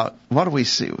do we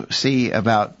see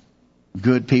about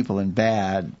good people and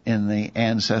bad in the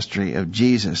ancestry of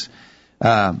Jesus?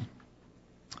 The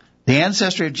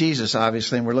ancestry of Jesus,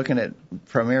 obviously, and we're looking at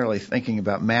primarily thinking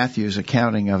about Matthew's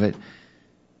accounting of it.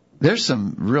 There's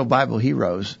some real Bible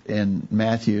heroes in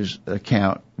Matthew's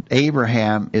account.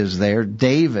 Abraham is there.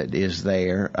 David is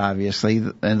there, obviously.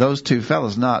 And those two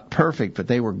fellows, not perfect, but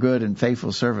they were good and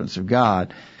faithful servants of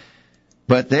God.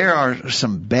 But there are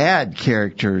some bad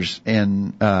characters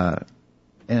in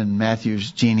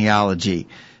Matthew's genealogy.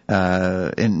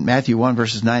 In Matthew 1,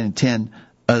 verses 9 and 10,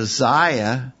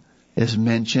 Uzziah is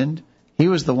mentioned. He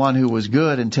was the one who was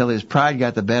good until his pride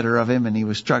got the better of him and he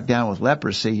was struck down with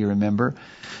leprosy, you remember.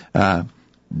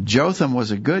 Jotham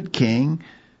was a good king.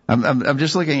 I'm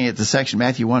just looking at the section,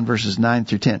 Matthew 1, verses 9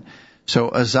 through 10. So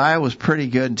Uzziah was pretty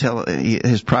good until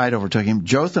his pride overtook him.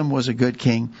 Jotham was a good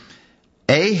king.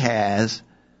 Ahaz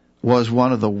was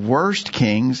one of the worst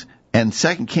kings. And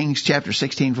 2 Kings chapter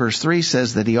 16, verse 3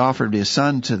 says that he offered his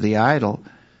son to the idol.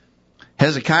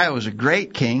 Hezekiah was a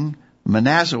great king.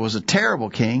 Manasseh was a terrible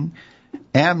king.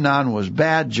 Amnon was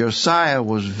bad. Josiah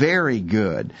was very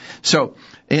good. So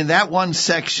in that one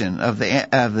section of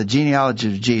the genealogy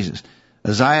of Jesus,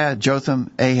 Uzziah,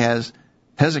 Jotham, Ahaz,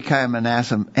 Hezekiah,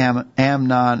 Manasseh,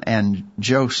 Amnon, and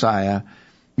Josiah,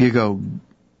 you go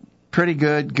pretty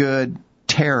good, good,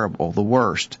 terrible, the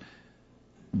worst.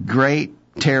 Great,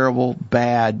 terrible,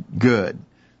 bad, good.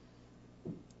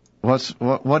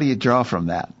 What do you draw from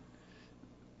that?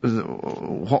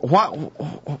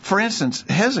 For instance,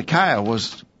 Hezekiah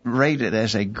was rated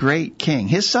as a great king.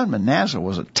 His son Manasseh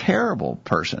was a terrible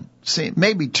person. See,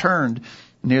 maybe turned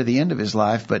near the end of his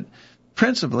life, but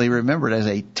principally remembered as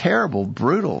a terrible,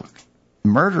 brutal,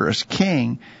 murderous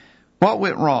king. What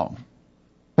went wrong?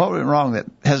 What went wrong that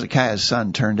Hezekiah's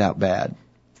son turned out bad?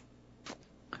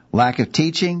 Lack of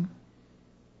teaching?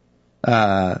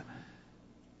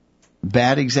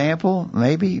 Bad example,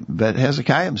 maybe, but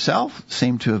Hezekiah himself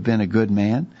seemed to have been a good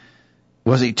man.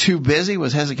 Was he too busy?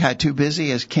 Was Hezekiah too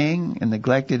busy as king and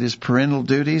neglected his parental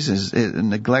duties, is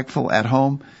neglectful at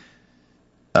home?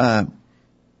 I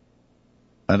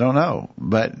don't know,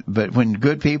 but when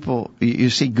good people, you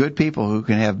see good people who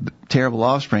can have terrible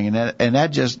offspring, and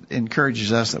that just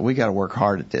encourages us that we got to work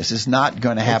hard at this. It's not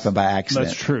going to happen by accident.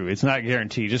 That's true. It's not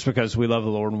guaranteed. Just because we love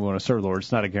the Lord and we want to serve the Lord,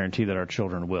 it's not a guarantee that our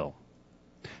children will.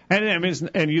 And I mean,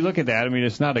 and you look at that. I mean,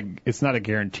 it's not a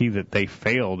guarantee that they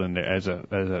failed as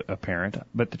a parent,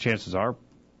 but the chances are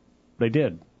they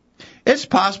did. It's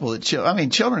possible that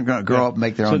children are going to grow up and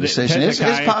make their own decisions. It's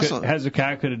possible.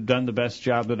 Hezekiah could have done the best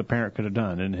job that a parent could have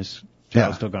done, and his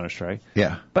child's still gone astray.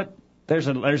 Yeah. But there's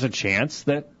a chance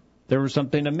that there was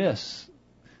something amiss.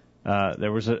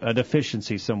 There was a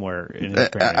deficiency somewhere in his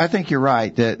parenting. I think you're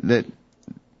right that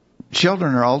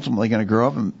children are ultimately going to grow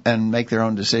up and make their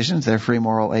own decisions. They're free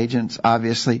moral agents,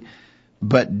 obviously.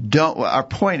 But our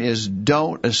point is,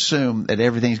 don't assume that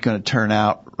everything's going to turn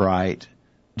out right.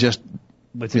 Just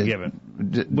it's a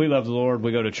given. We love the Lord.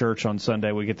 We go to church on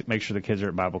Sunday. We get to make sure the kids are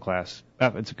at Bible class.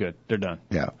 It's good. They're done.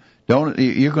 Yeah.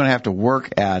 You're going to have to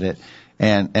work at it.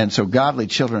 And so godly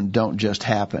children don't just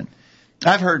happen.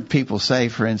 I've heard people say,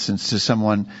 for instance, to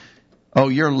someone, "Oh,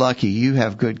 you're lucky. You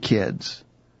have good kids."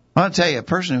 I want to tell you, a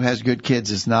person who has good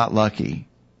kids is not lucky.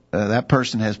 That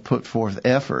person has put forth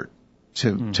effort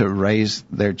to raise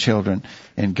their children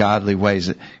in godly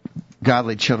ways.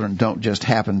 Godly children don't just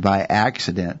happen by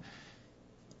accident.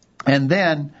 And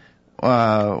then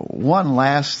one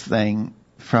last thing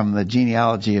from the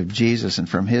genealogy of Jesus and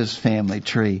from his family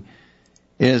tree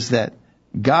is that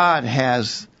God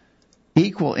has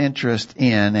equal interest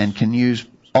in and can use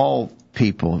all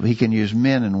people. He can use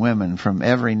men and women from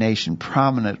every nation,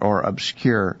 prominent or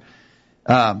obscure.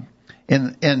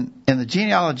 In the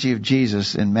genealogy of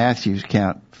Jesus in Matthew's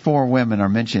account, 4 women are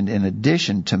mentioned in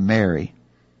addition to Mary.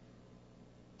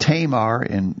 Tamar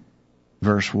in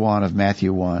verse 1 of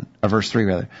Matthew 1, or verse 3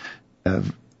 rather,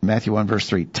 of Matthew 1 verse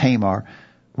 3, Tamar,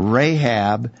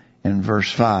 Rahab in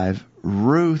verse 5,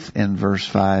 Ruth in verse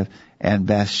 5, and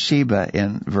Bathsheba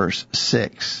in verse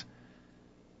 6.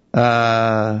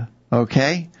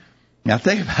 Okay? Now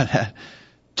think about that.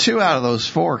 2 out of those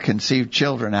 4 conceived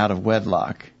children out of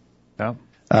wedlock. Yeah.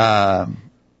 By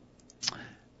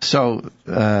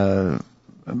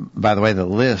the way, the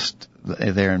list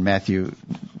there in Matthew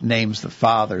names the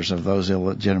fathers of those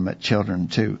illegitimate children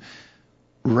too.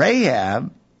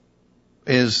 Rahab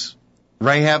is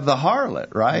Rahab the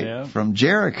harlot, right? Yeah. From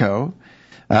Jericho.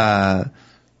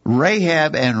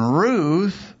 Rahab and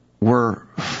Ruth were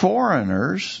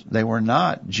foreigners. They were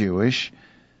not Jewish.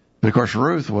 But of course,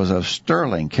 Ruth was a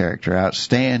sterling character,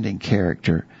 outstanding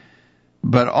character.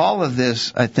 But all of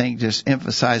this, I think, just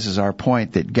emphasizes our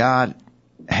point that God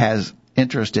has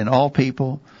interest in all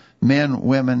people, men,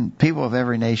 women, people of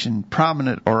every nation,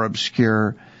 prominent or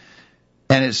obscure.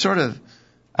 And it's sort of,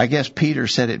 I guess Peter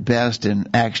said it best in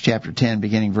Acts chapter 10,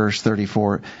 beginning verse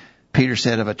 34. Peter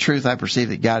said, "Of a truth I perceive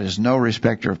that God is no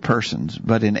respecter of persons,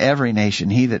 but in every nation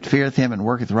he that feareth him and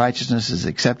worketh righteousness is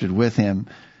accepted with him."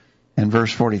 And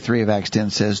verse 43 of Acts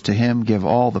 10 says, "To him give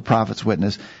all the prophets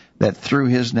witness that through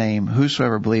his name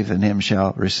whosoever believeth in him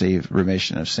shall receive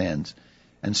remission of sins."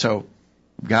 And so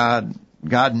God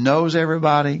knows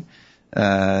everybody.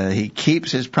 He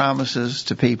keeps his promises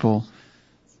to people.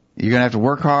 You're going to have to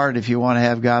work hard if you want to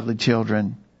have godly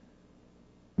children.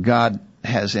 God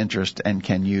has interest and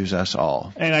can use us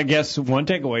all. And I guess one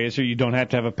takeaway is you don't have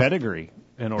to have a pedigree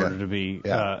in order to be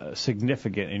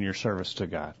significant in your service to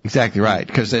God. Exactly right.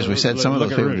 Because as we said, some of those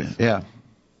people... Ruth. Yeah,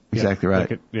 exactly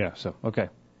right. Okay.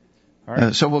 All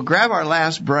right. So we'll grab our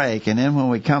last break, and then when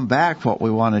we come back, what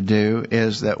we want to do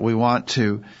is that we want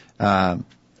to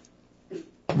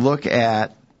look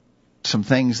at some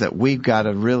things that we've got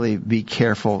to really be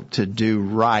careful to do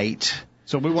right.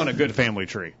 So we want a good family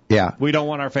tree. Yeah. We don't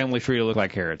want our family tree to look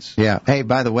like carrots. Yeah. Hey,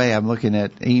 by the way, I'm looking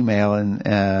at email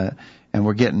and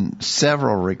we're getting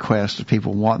several requests of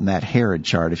people wanting that Herod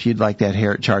chart. If you'd like that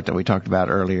Herod chart that we talked about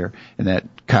earlier and that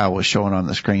Kyle was showing on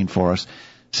the screen for us,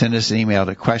 send us an email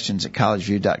to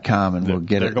questions@collegeview.com and we'll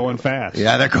get They're going fast.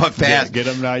 Yeah, they're going fast. Get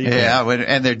them now.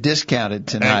 And they're discounted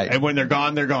tonight. And when they're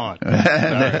gone, they're gone. All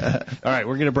right,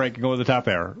 we're going to break and go to the top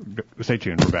hour. Stay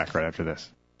tuned. We're back right after this.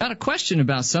 Got a question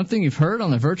about something you've heard on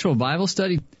the virtual Bible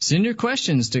study? Send your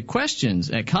questions to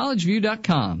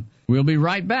questions@collegeview.com. We'll be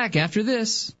right back after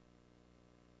this.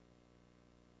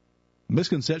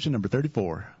 Misconception number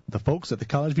 34. The folks at the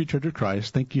College View Church of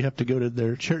Christ think you have to go to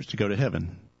their church to go to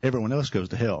heaven. Everyone else goes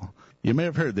to hell. You may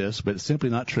have heard this, but it's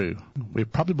simply not true. We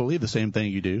probably believe the same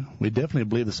thing you do. We definitely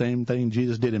believe the same thing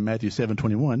Jesus did in Matthew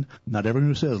 7:21. Not everyone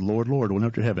who says, "Lord, Lord," will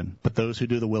enter heaven, but those who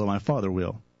do the will of my Father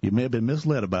will. You may have been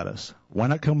misled about us. Why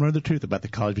not come learn the truth about the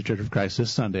College View Church of Christ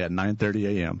this Sunday at 9:30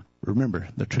 a.m.? Remember,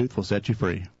 the truth will set you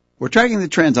free. We're tracking the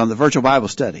trends on the virtual Bible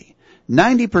study.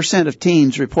 90% of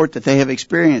teens report that they have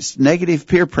experienced negative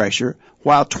peer pressure,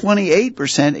 while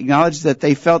 28% acknowledge that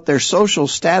they felt their social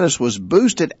status was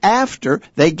boosted after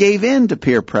they gave in to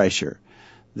peer pressure.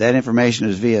 That information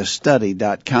is via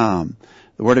study.com.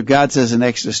 The Word of God says in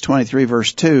Exodus 23,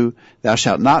 verse 2, "Thou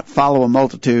shalt not follow a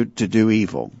multitude to do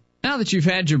evil." Now that you've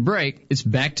had your break, it's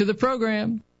back to the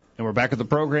program. And we're back at the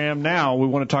program now. We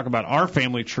want to talk about our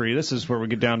family tree. This is where we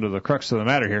get down to the crux of the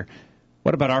matter here.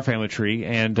 What about our family tree,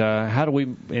 and how do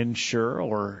we ensure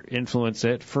or influence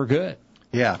it for good?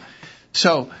 Yeah.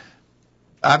 So,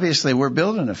 obviously, we're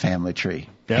building a family tree.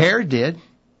 Yep. Herod did,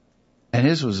 and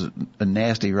his was a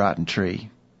nasty, rotten tree.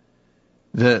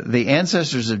 The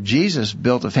ancestors of Jesus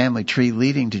built a family tree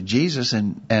leading to Jesus,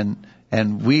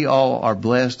 and we all are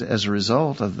blessed as a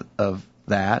result of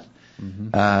that.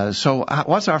 Mm-hmm. So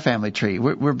what's our family tree?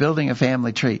 We're building a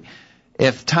family tree.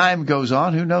 If time goes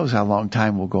on, who knows how long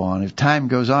time will go on. If time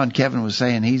goes on, Kevin was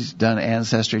saying he's done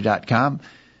Ancestry.com,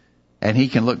 and he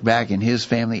can look back in his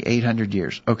family 800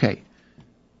 years. Okay.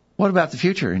 What about the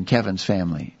future in Kevin's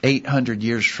family? 800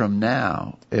 years from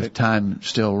now, if time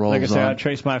still rolls on. Like I said, I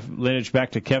trace my lineage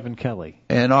back to Kevin Kelly.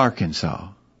 In Arkansas.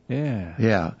 Yeah.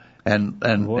 Yeah. And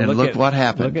well, look what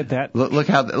happened. Look at that. Look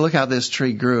how this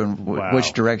tree grew and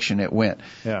which direction it went.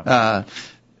 Yeah.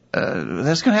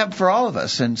 That's going to happen for all of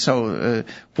us. And so,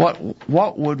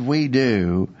 what would we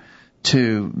do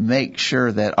to make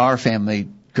sure that our family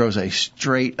grows a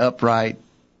straight, upright,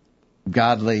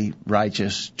 godly,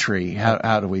 righteous tree?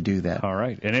 How do we do that? All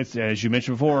right. And it's, as you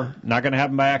mentioned before, not going to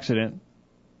happen by accident.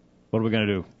 What are we going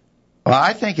to do? Well,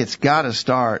 I think it's got to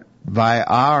start by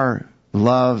our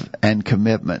love and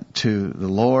commitment to the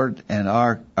Lord and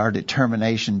our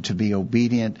determination to be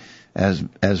obedient as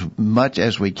much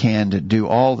as we can, to do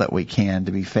all that we can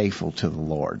to be faithful to the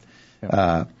Lord.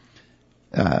 Yeah.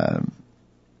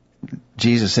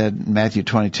 Jesus said in Matthew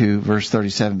 22, verse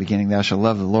 37, beginning, "Thou shalt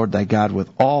love the Lord thy God with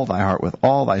all thy heart, with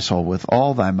all thy soul, with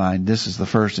all thy mind. This is the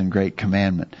first and great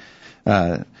commandment."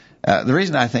 The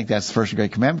reason I think that's the first and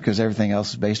great commandment because everything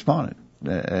else is based upon it.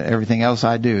 Everything else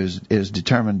I do is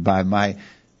determined by my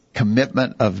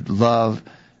commitment of love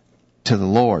to the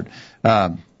Lord.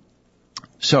 But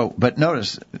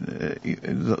notice,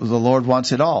 the Lord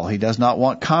wants it all. He does not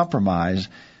want compromise.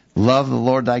 Love the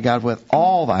Lord thy God with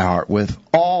all thy heart, with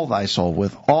all thy soul,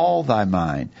 with all thy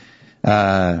mind.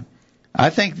 I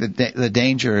think the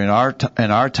danger in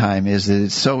our time is that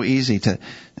it's so easy to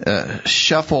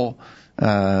shuffle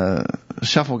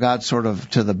God sort of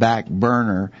to the back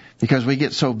burner because we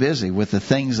get so busy with the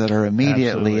things that are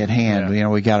immediately at hand. Yeah. You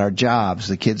know, we got our jobs,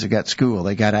 the kids have got school,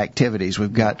 they got activities,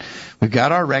 we've got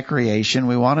our recreation,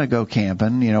 we want to go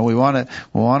camping, you know, we want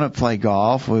to play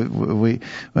golf, we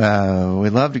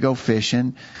love to go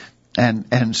fishing,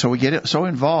 and so we get so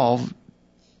involved,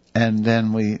 and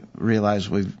then we realize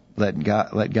we've let God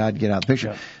get out of the picture.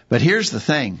 Yeah. But here's the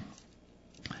thing.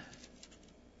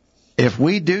 If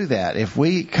we do that, if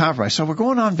we compromise, so we're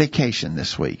going on vacation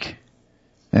this week.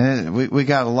 And we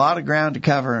got a lot of ground to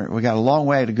cover. We got a long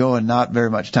way to go and not very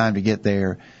much time to get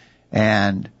there.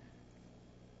 And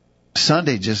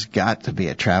Sunday just got to be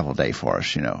a travel day for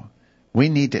us, you know. We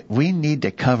need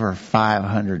to cover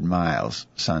 500 miles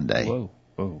Sunday.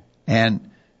 Whoa. And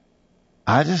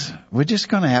we're just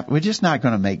not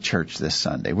going to make church this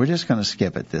Sunday. We're just going to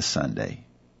skip it this Sunday.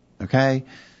 Okay?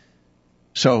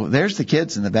 So there's the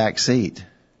kids in the back seat.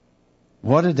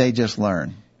 What did they just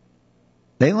learn?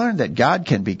 They learned that God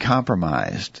can be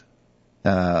compromised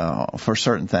for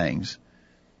certain things.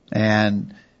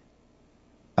 And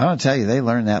I want to tell you, they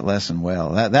learned that lesson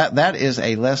well. That is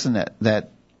a lesson that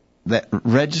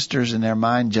registers in their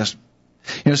mind. Just,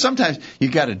 you know, sometimes you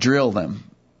got to drill them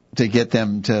to get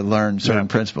them to learn certain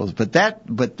principles. But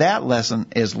that lesson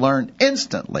is learned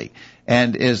instantly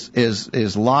and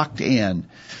is locked in.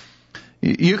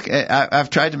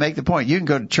 I've tried to make the point. You can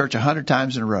go to church 100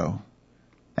 times in a row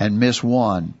and miss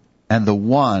one, and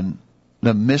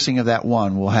the missing of that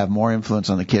one will have more influence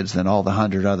on the kids than all the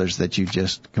 100 others that you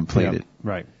just completed. Yep,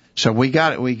 right. So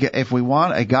if we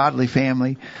want a godly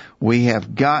family, we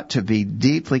have got to be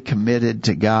deeply committed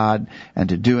to God and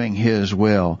to doing His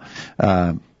will.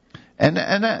 And you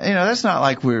know, that's not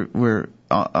like we're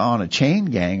on a chain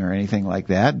gang or anything like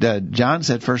that. John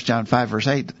said, 1 John 5 verse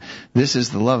 8, this is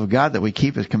the love of God that we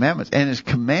keep His commandments. And His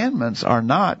commandments are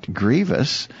not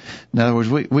grievous. In other words,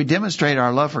 we demonstrate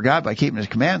our love for God by keeping His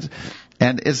commands.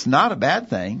 And it's not a bad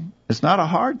thing. It's not a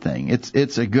hard thing.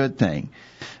 It's a good thing.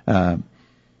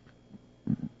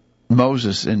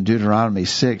 Moses in Deuteronomy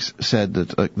 6 said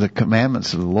that the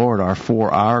commandments of the Lord are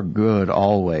for our good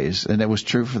always. And it was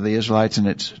true for the Israelites, and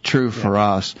it's true for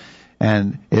us.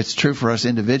 And it's true for us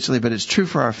individually, but it's true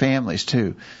for our families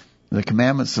too. The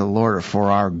commandments of the Lord are for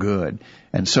our good.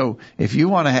 And so if you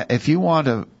want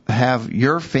to have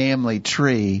your family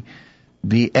tree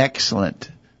be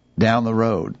excellent down the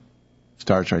road,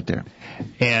 starts right there.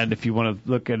 And if you want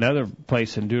to look at another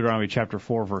place in Deuteronomy chapter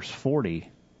 4 verse 40,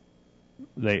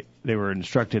 they were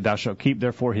instructed, thou shalt keep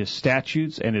therefore his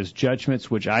statutes and his judgments,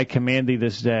 which I command thee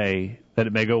this day, that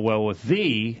it may go well with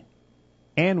thee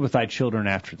and with thy children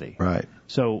after thee. Right.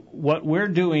 So what we're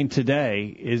doing today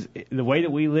is the way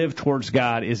that we live towards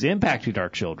God is impacting our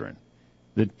children.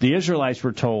 The Israelites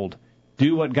were told,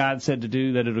 do what God said to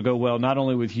do, that it'll go well not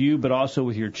only with you, but also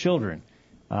with your children.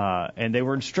 And they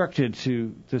were instructed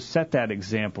to set that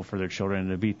example for their children and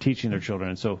to be teaching their children.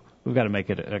 And so we've got to make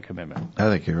it a commitment. I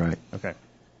think you're right. Okay.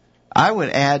 I would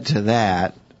add to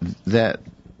that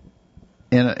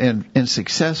in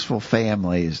successful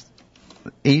families,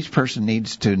 each person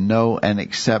needs to know and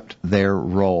accept their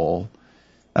role.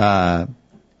 I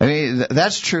mean,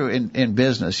 that's true in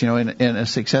business. You know, in a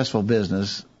successful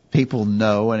business, people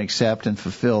know and accept and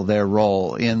fulfill their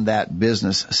role in that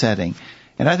business setting.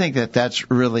 And I think that that's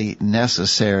really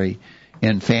necessary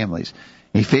in families.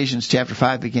 Ephesians chapter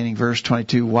 5, beginning verse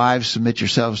 22, wives, submit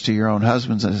yourselves to your own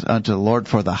husbands as unto the Lord,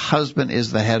 for the husband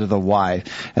is the head of the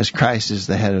wife, as Christ is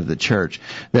the head of the church.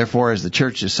 Therefore, as the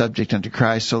church is subject unto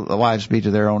Christ, so the wives be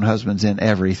to their own husbands in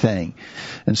everything.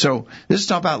 And so, this is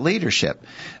talking about leadership.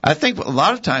 I think a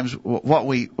lot of times what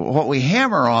we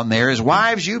hammer on there is,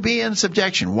 wives, you be in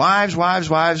subjection. Wives,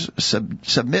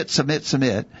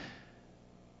 submit.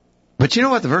 But you know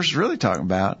what the verse is really talking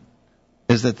about?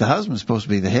 Is that the husband's supposed to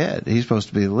be the head. He's supposed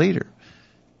to be the leader.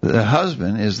 The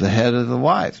husband is the head of the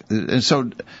wife. And so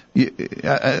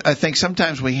I think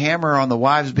sometimes we hammer on the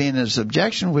wives being in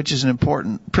subjection, which is an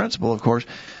important principle, of course,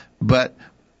 but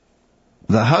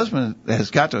the husband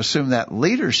has got to assume that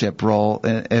leadership role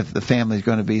if the family is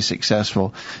going to be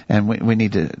successful, and we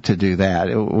need to do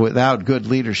that. Without good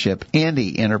leadership,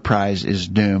 any enterprise is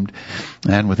doomed,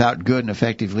 and without good and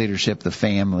effective leadership, the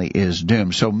family is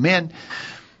doomed. So men,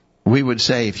 we would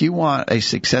say, if you want a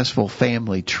successful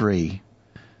family tree,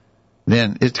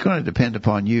 then it's going to depend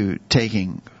upon you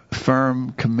taking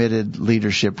firm, committed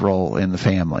leadership role in the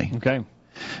family. Okay.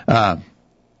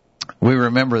 We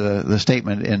remember the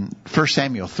statement in 1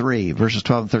 Samuel 3, verses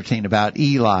 12 and 13 about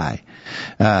Eli.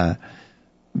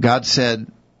 God said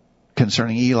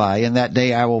concerning Eli, in that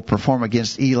day I will perform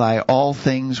against Eli all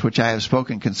things which I have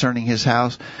spoken concerning his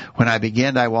house. When I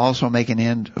begin, I will also make an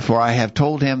end, for I have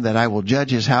told him that I will judge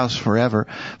his house forever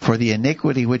for the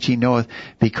iniquity which he knoweth,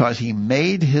 because he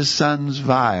made his sons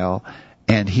vile,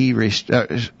 and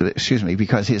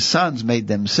because his sons made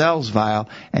themselves vile,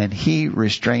 and he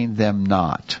restrained them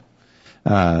not.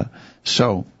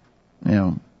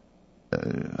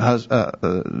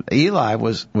 Eli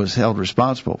was held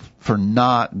responsible for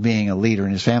not being a leader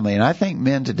in his family, and I think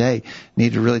men today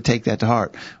need to really take that to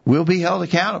heart. We'll be held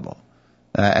accountable,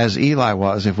 as Eli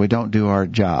was, if we don't do our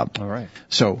job. All right.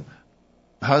 So,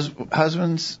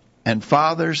 husbands and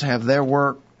fathers have their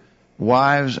work.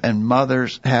 Wives and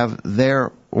mothers have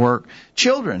their work.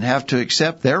 Children have to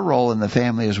accept their role in the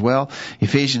family as well.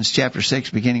 Ephesians chapter 6,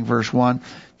 beginning verse 1,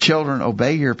 children,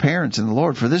 obey your parents in the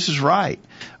Lord, for this is right.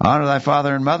 Honor thy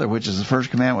father and mother, which is the first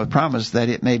commandment with promise, that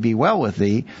it may be well with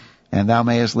thee, and thou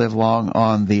mayest live long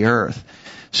on the earth.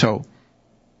 So,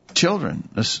 children,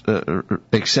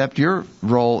 accept your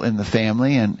role in the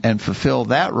family and fulfill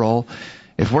that role.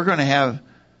 If we're going to have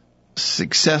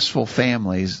successful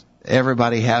families,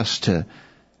 everybody has to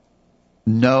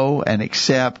know and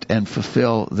accept and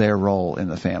fulfill their role in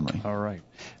the family. All right.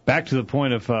 Back to the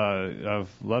point of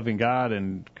loving God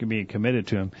and being committed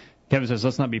to Him. Kevin says,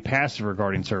 let's not be passive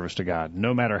regarding service to God,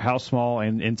 no matter how small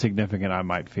and insignificant I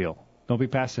might feel. Don't be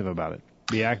passive about it.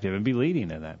 Be active and be leading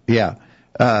in that. Yeah.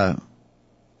 I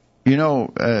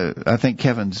think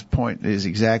Kevin's point is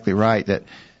exactly right, that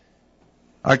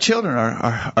our children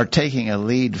are taking a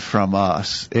lead from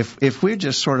us. If we're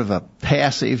just sort of a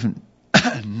passive,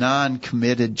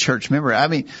 non-committed church member, I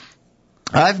mean,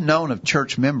 I've known of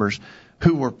church members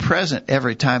who were present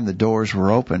every time the doors were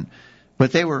open,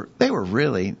 but they were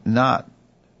really not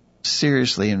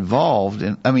seriously involved.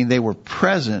 They were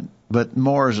present, but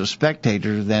more as a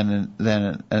spectator than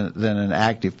an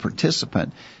active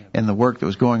participant in the work that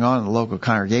was going on in the local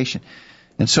congregation.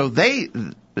 And so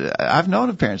I've known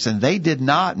of parents, and they did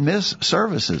not miss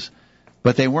services,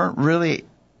 but they weren't really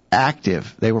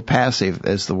active. They were passive,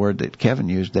 as the word that Kevin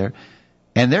used there.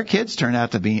 And their kids turned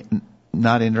out to be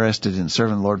not interested in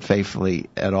serving the Lord faithfully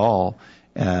at all.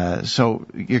 So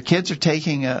your kids are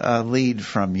taking a lead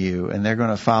from you, and they're going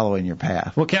to follow in your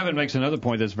path. Well, Kevin makes another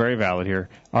point that's very valid here.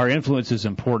 Our influence is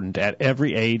important at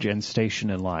every age and station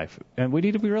in life, and we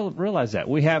need to realize that.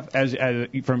 We have,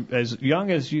 from as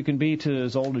young as you can be to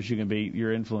as old as you can be,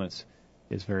 your influence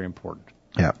is very important.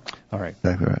 Yeah. All right.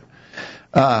 Exactly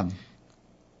right.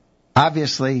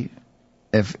 Obviously,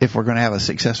 if we're going to have a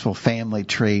successful family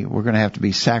tree, we're going to have to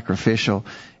be sacrificial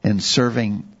in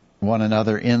serving one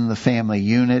another in the family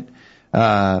unit.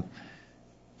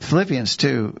 Philippians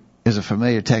 2 is a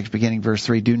familiar text beginning verse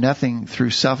 3. Do nothing through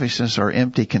selfishness or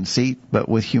empty conceit, but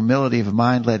with humility of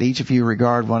mind let each of you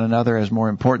regard one another as more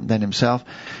important than himself.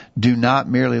 Do not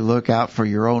merely look out for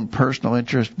your own personal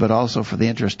interest, but also for the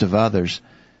interest of others.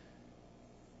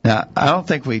 Now, I don't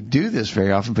think we do this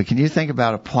very often, but can you think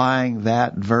about applying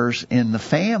that verse in the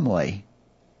family?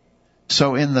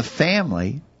 So in the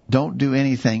family, don't do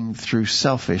anything through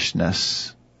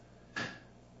selfishness.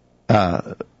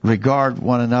 Regard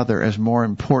one another as more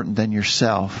important than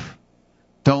yourself.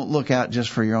 Don't look out just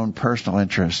for your own personal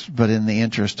interest, but in the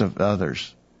interest of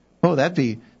others. Oh, that'd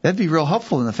be real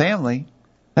helpful in the family.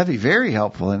 That'd be very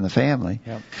helpful in the family.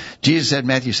 Yep. Jesus said in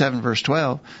Matthew 7, verse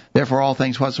 12, therefore all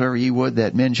things whatsoever ye would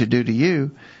that men should do to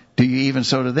you, do you even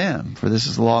so to them, for this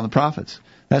is the law and the prophets.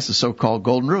 That's the so-called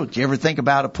golden rule. Do you ever think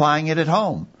about applying it at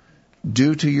home?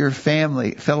 Do to your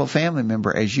fellow family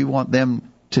member as you want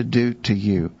them to do to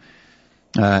you.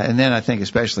 And then I think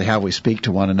especially how we speak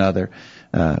to one another,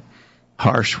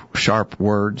 harsh, sharp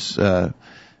words.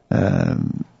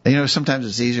 Sometimes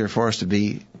it's easier for us to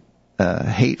be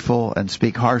hateful and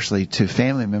speak harshly to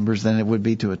family members than it would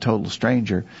be to a total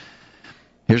stranger.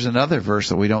 Here's another verse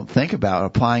that we don't think about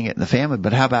applying it in the family,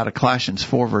 but how about Colossians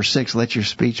 4, verse 6, let your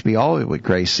speech be always with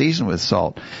grace, seasoned with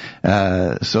salt,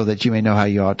 so that you may know how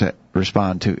you ought to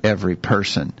respond to every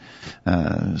person.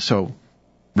 So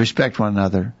respect one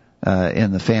another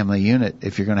in the family unit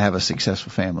if you're going to have a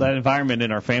successful family. That environment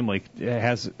in our family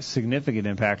has significant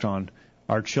impact on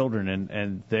our children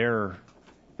and their.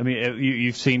 I mean,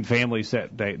 you've seen families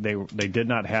that they did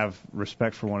not have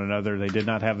respect for one another. They did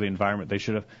not have the environment they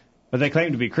should have, but they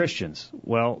claim to be Christians.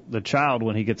 Well, the child,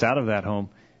 when he gets out of that home,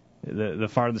 the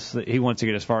farthest he wants to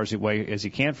get as far as he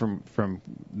can from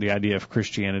the idea of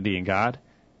Christianity and God.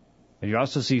 And you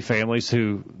also see families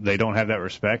who they don't have that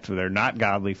respect. They're not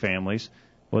godly families.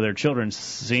 Well, their children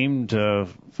seem to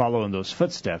follow in those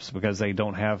footsteps because they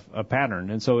don't have a pattern.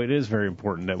 And so it is very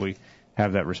important that we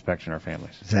have that respect in our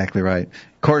families. Exactly right.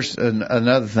 Of course,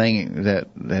 another thing that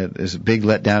is a big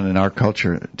letdown in our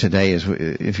culture today is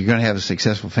if you're going to have a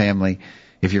successful family,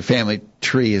 if your family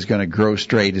tree is going to grow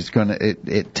straight,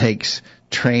 it takes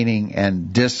training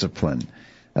and discipline.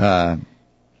 As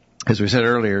we said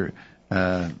earlier,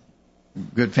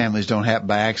 good families don't happen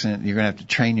by accident. You're going to have to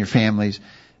train your families.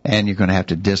 And you're going to have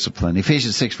to discipline.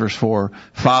 Ephesians 6, verse 4,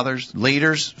 fathers,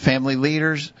 leaders, family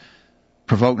leaders,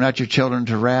 provoke not your children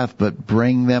to wrath, but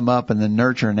bring them up in the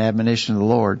nurture and admonition of the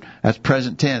Lord. That's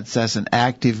present tense. That's an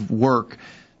active work.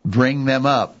 Bring them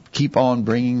up. Keep on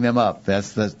bringing them up.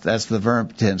 That's the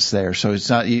verb tense there. So it's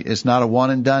not a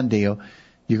one and done deal.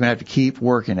 You're going to have to keep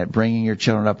working at bringing your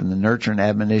children up in the nurture and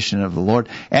admonition of the Lord.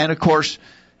 And of course,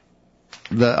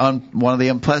 one of the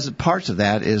unpleasant parts of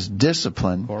that is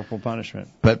discipline. Corporal punishment.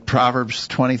 But Proverbs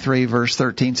 23, verse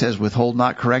 13 says, withhold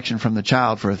not correction from the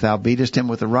child, for if thou beatest him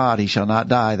with a rod, he shall not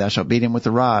die. Thou shalt beat him with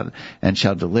a rod, and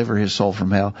shall deliver his soul from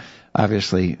hell.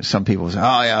 Obviously, some people say,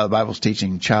 oh, yeah, the Bible's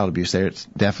teaching child abuse there. It's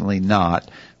definitely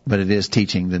not, but it is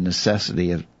teaching the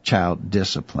necessity of child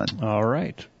discipline. All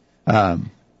right. And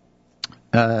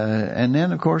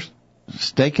then, of course,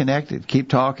 stay connected. Keep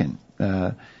talking.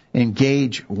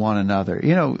 Engage one another.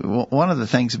 You know, one of the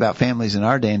things about families in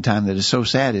our day and time that is so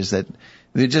sad is that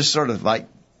they're just sort of like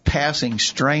passing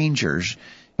strangers.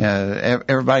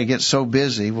 Everybody gets so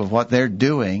busy with what they're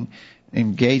doing,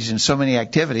 engaged in so many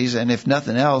activities, and if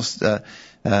nothing else,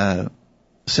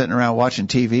 sitting around watching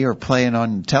TV or playing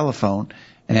on the telephone,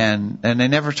 and they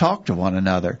never talk to one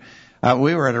another.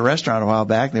 We were at a restaurant a while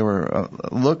back. They were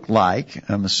looked like,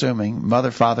 I'm assuming,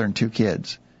 mother, father, and 2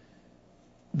 kids.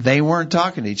 They weren't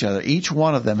talking to each other. Each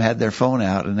one of them had their phone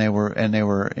out, and they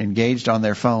were engaged on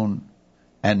their phone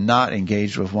and not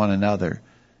engaged with one another.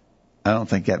 I don't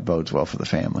think that bodes well for the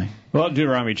family. Well,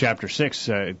 Deuteronomy chapter 6,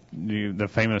 the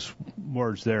famous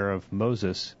words there of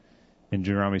Moses in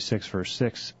Deuteronomy 6, verse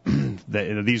 6,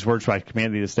 these words I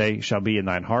command thee this day shall be in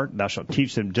thine heart. Thou shalt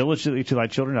teach them diligently to thy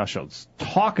children. Thou shalt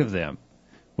talk of them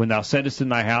when thou sittest in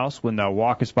thy house, when thou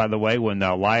walkest by the way, when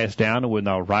thou liest down, and when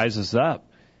thou risest up.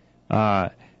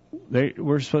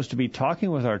 We're supposed to be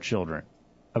talking with our children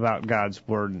about God's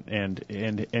word, and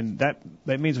that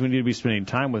means we need to be spending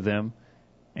time with them,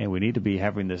 and we need to be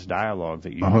having this dialogue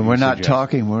that you. When we're not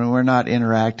talking, when we're not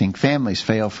interacting, families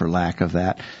fail for lack of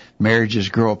that. Marriages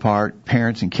grow apart.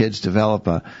 Parents and kids develop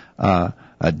a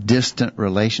distant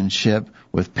relationship,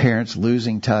 with parents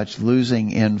losing touch,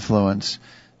 losing influence,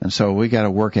 and so we got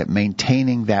to work at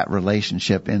maintaining that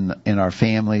relationship in our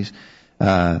families.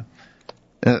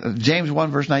 James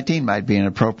 1 verse 19 might be an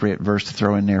appropriate verse to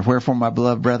throw in there. Wherefore, my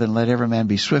beloved brethren, let every man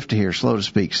be swift to hear, slow to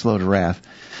speak, slow to wrath.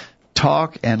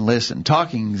 Talk and listen.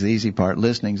 Talking is the easy part.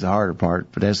 Listening is the harder part,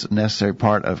 but that's a necessary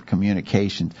part of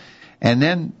communication. And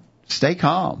then stay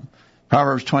calm.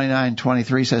 Proverbs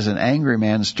 29:23 says, an angry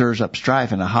man stirs up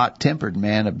strife, and a hot-tempered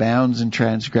man abounds in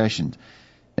transgressions.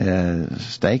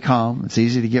 Stay calm. It's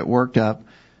easy to get worked up,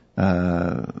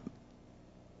 but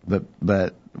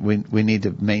we need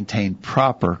to maintain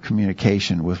proper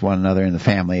communication with one another in the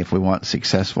family if we want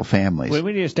successful families. We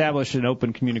need to establish an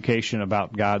open communication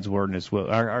about God's Word and His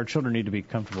will. Our children need to be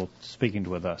comfortable speaking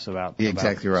with us about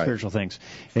spiritual things.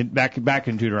 And back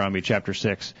in Deuteronomy chapter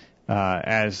 6,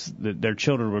 as their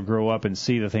children would grow up and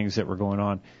see the things that were going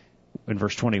on, in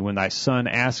verse 20, when thy son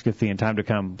asketh thee in time to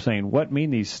come, saying, what mean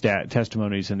these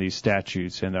testimonies and these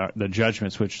statutes and the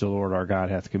judgments which the Lord our God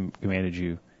hath commanded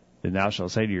you? Then thou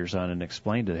shalt say to your son and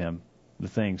explain to him the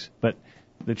things. But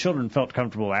the children felt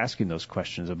comfortable asking those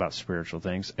questions about spiritual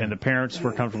things, and the parents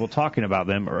were comfortable talking about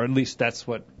them, or at least that's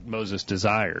what Moses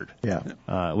desired.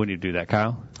 Yeah. When you do that,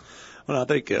 Kyle? Well, I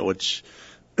think which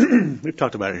we've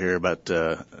talked about it here about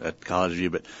at College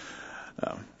View, but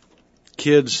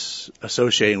kids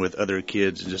associating with other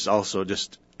kids, and just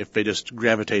if they just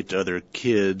gravitate to other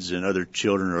kids and other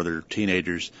children or other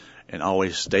teenagers and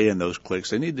always stay in those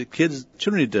cliques,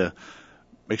 children need to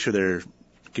make sure they're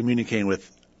communicating with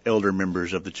elder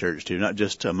members of the church too, not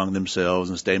just among themselves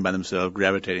and staying by themselves,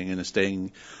 gravitating and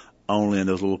staying only in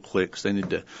those little cliques. We need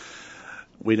to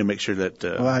make sure that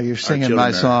wow, you're singing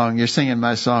my song. You're singing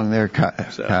my song there, Kyle.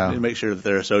 So we need to make sure that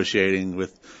they're associating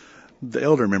with the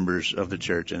elder members of the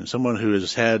church and someone who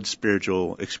has had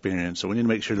spiritual experience. So we need to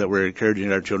make sure that we're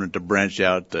encouraging our children to branch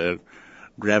out, to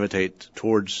gravitate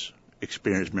towards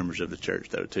experienced members of the church,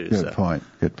 though, too. Good point.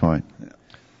 Yeah.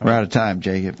 We're out of time,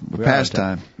 Jacob. We're past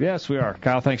time. Yes, we are.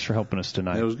 Kyle, thanks for helping us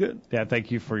tonight. It was good. Yeah,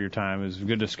 thank you for your time. It was a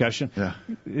good discussion. Yeah.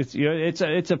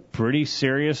 It's a pretty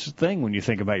serious thing when you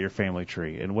think about your family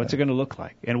tree and what's it going to look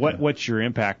like and what's your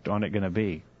impact on it going to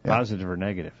be, positive or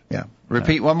negative. Yeah.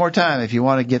 Repeat one more time. If you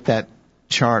want to get that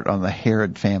chart on the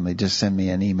Herod family, just send me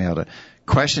an email to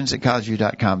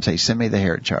questions@collegeview.com. Say, send me the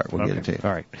Herod chart. We'll get it to you.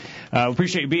 All right.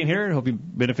 Appreciate you being here, and hope you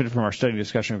benefited from our study and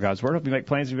discussion of God's Word. Hope you make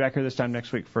plans to be back here this time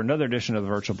next week for another edition of the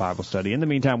Virtual Bible Study. In the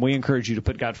meantime, we encourage you to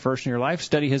put God first in your life,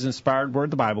 study His inspired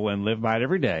Word, the Bible, and live by it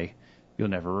every day. You'll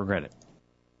never regret it.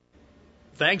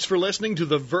 Thanks for listening to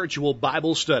the Virtual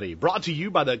Bible Study, brought to you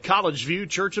by the College View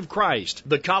Church of Christ.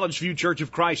 The College View Church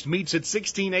of Christ meets at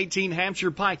 1618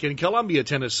 Hampshire Pike in Columbia,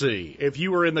 Tennessee. If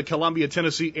you are in the Columbia,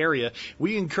 Tennessee area,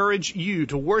 we encourage you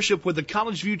to worship with the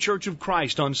College View Church of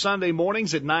Christ on Sunday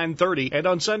mornings at 9:30 and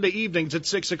on Sunday evenings at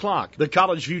 6 o'clock. The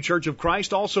College View Church of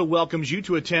Christ also welcomes you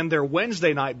to attend their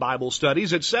Wednesday night Bible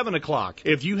studies at 7 o'clock.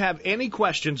 If you have any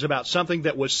questions about something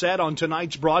that was said on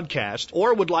tonight's broadcast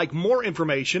or would like more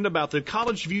information about the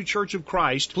College View Church of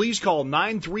Christ, please call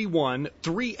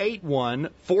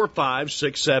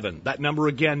 931-381-4567. That number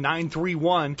again,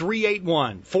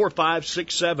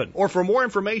 931-381-4567. Or for more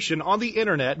information on the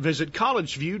internet, visit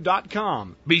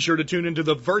collegeview.com. Be sure to tune into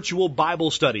the Virtual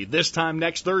Bible Study this time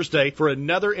next Thursday for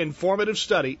another informative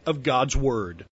study of God's Word.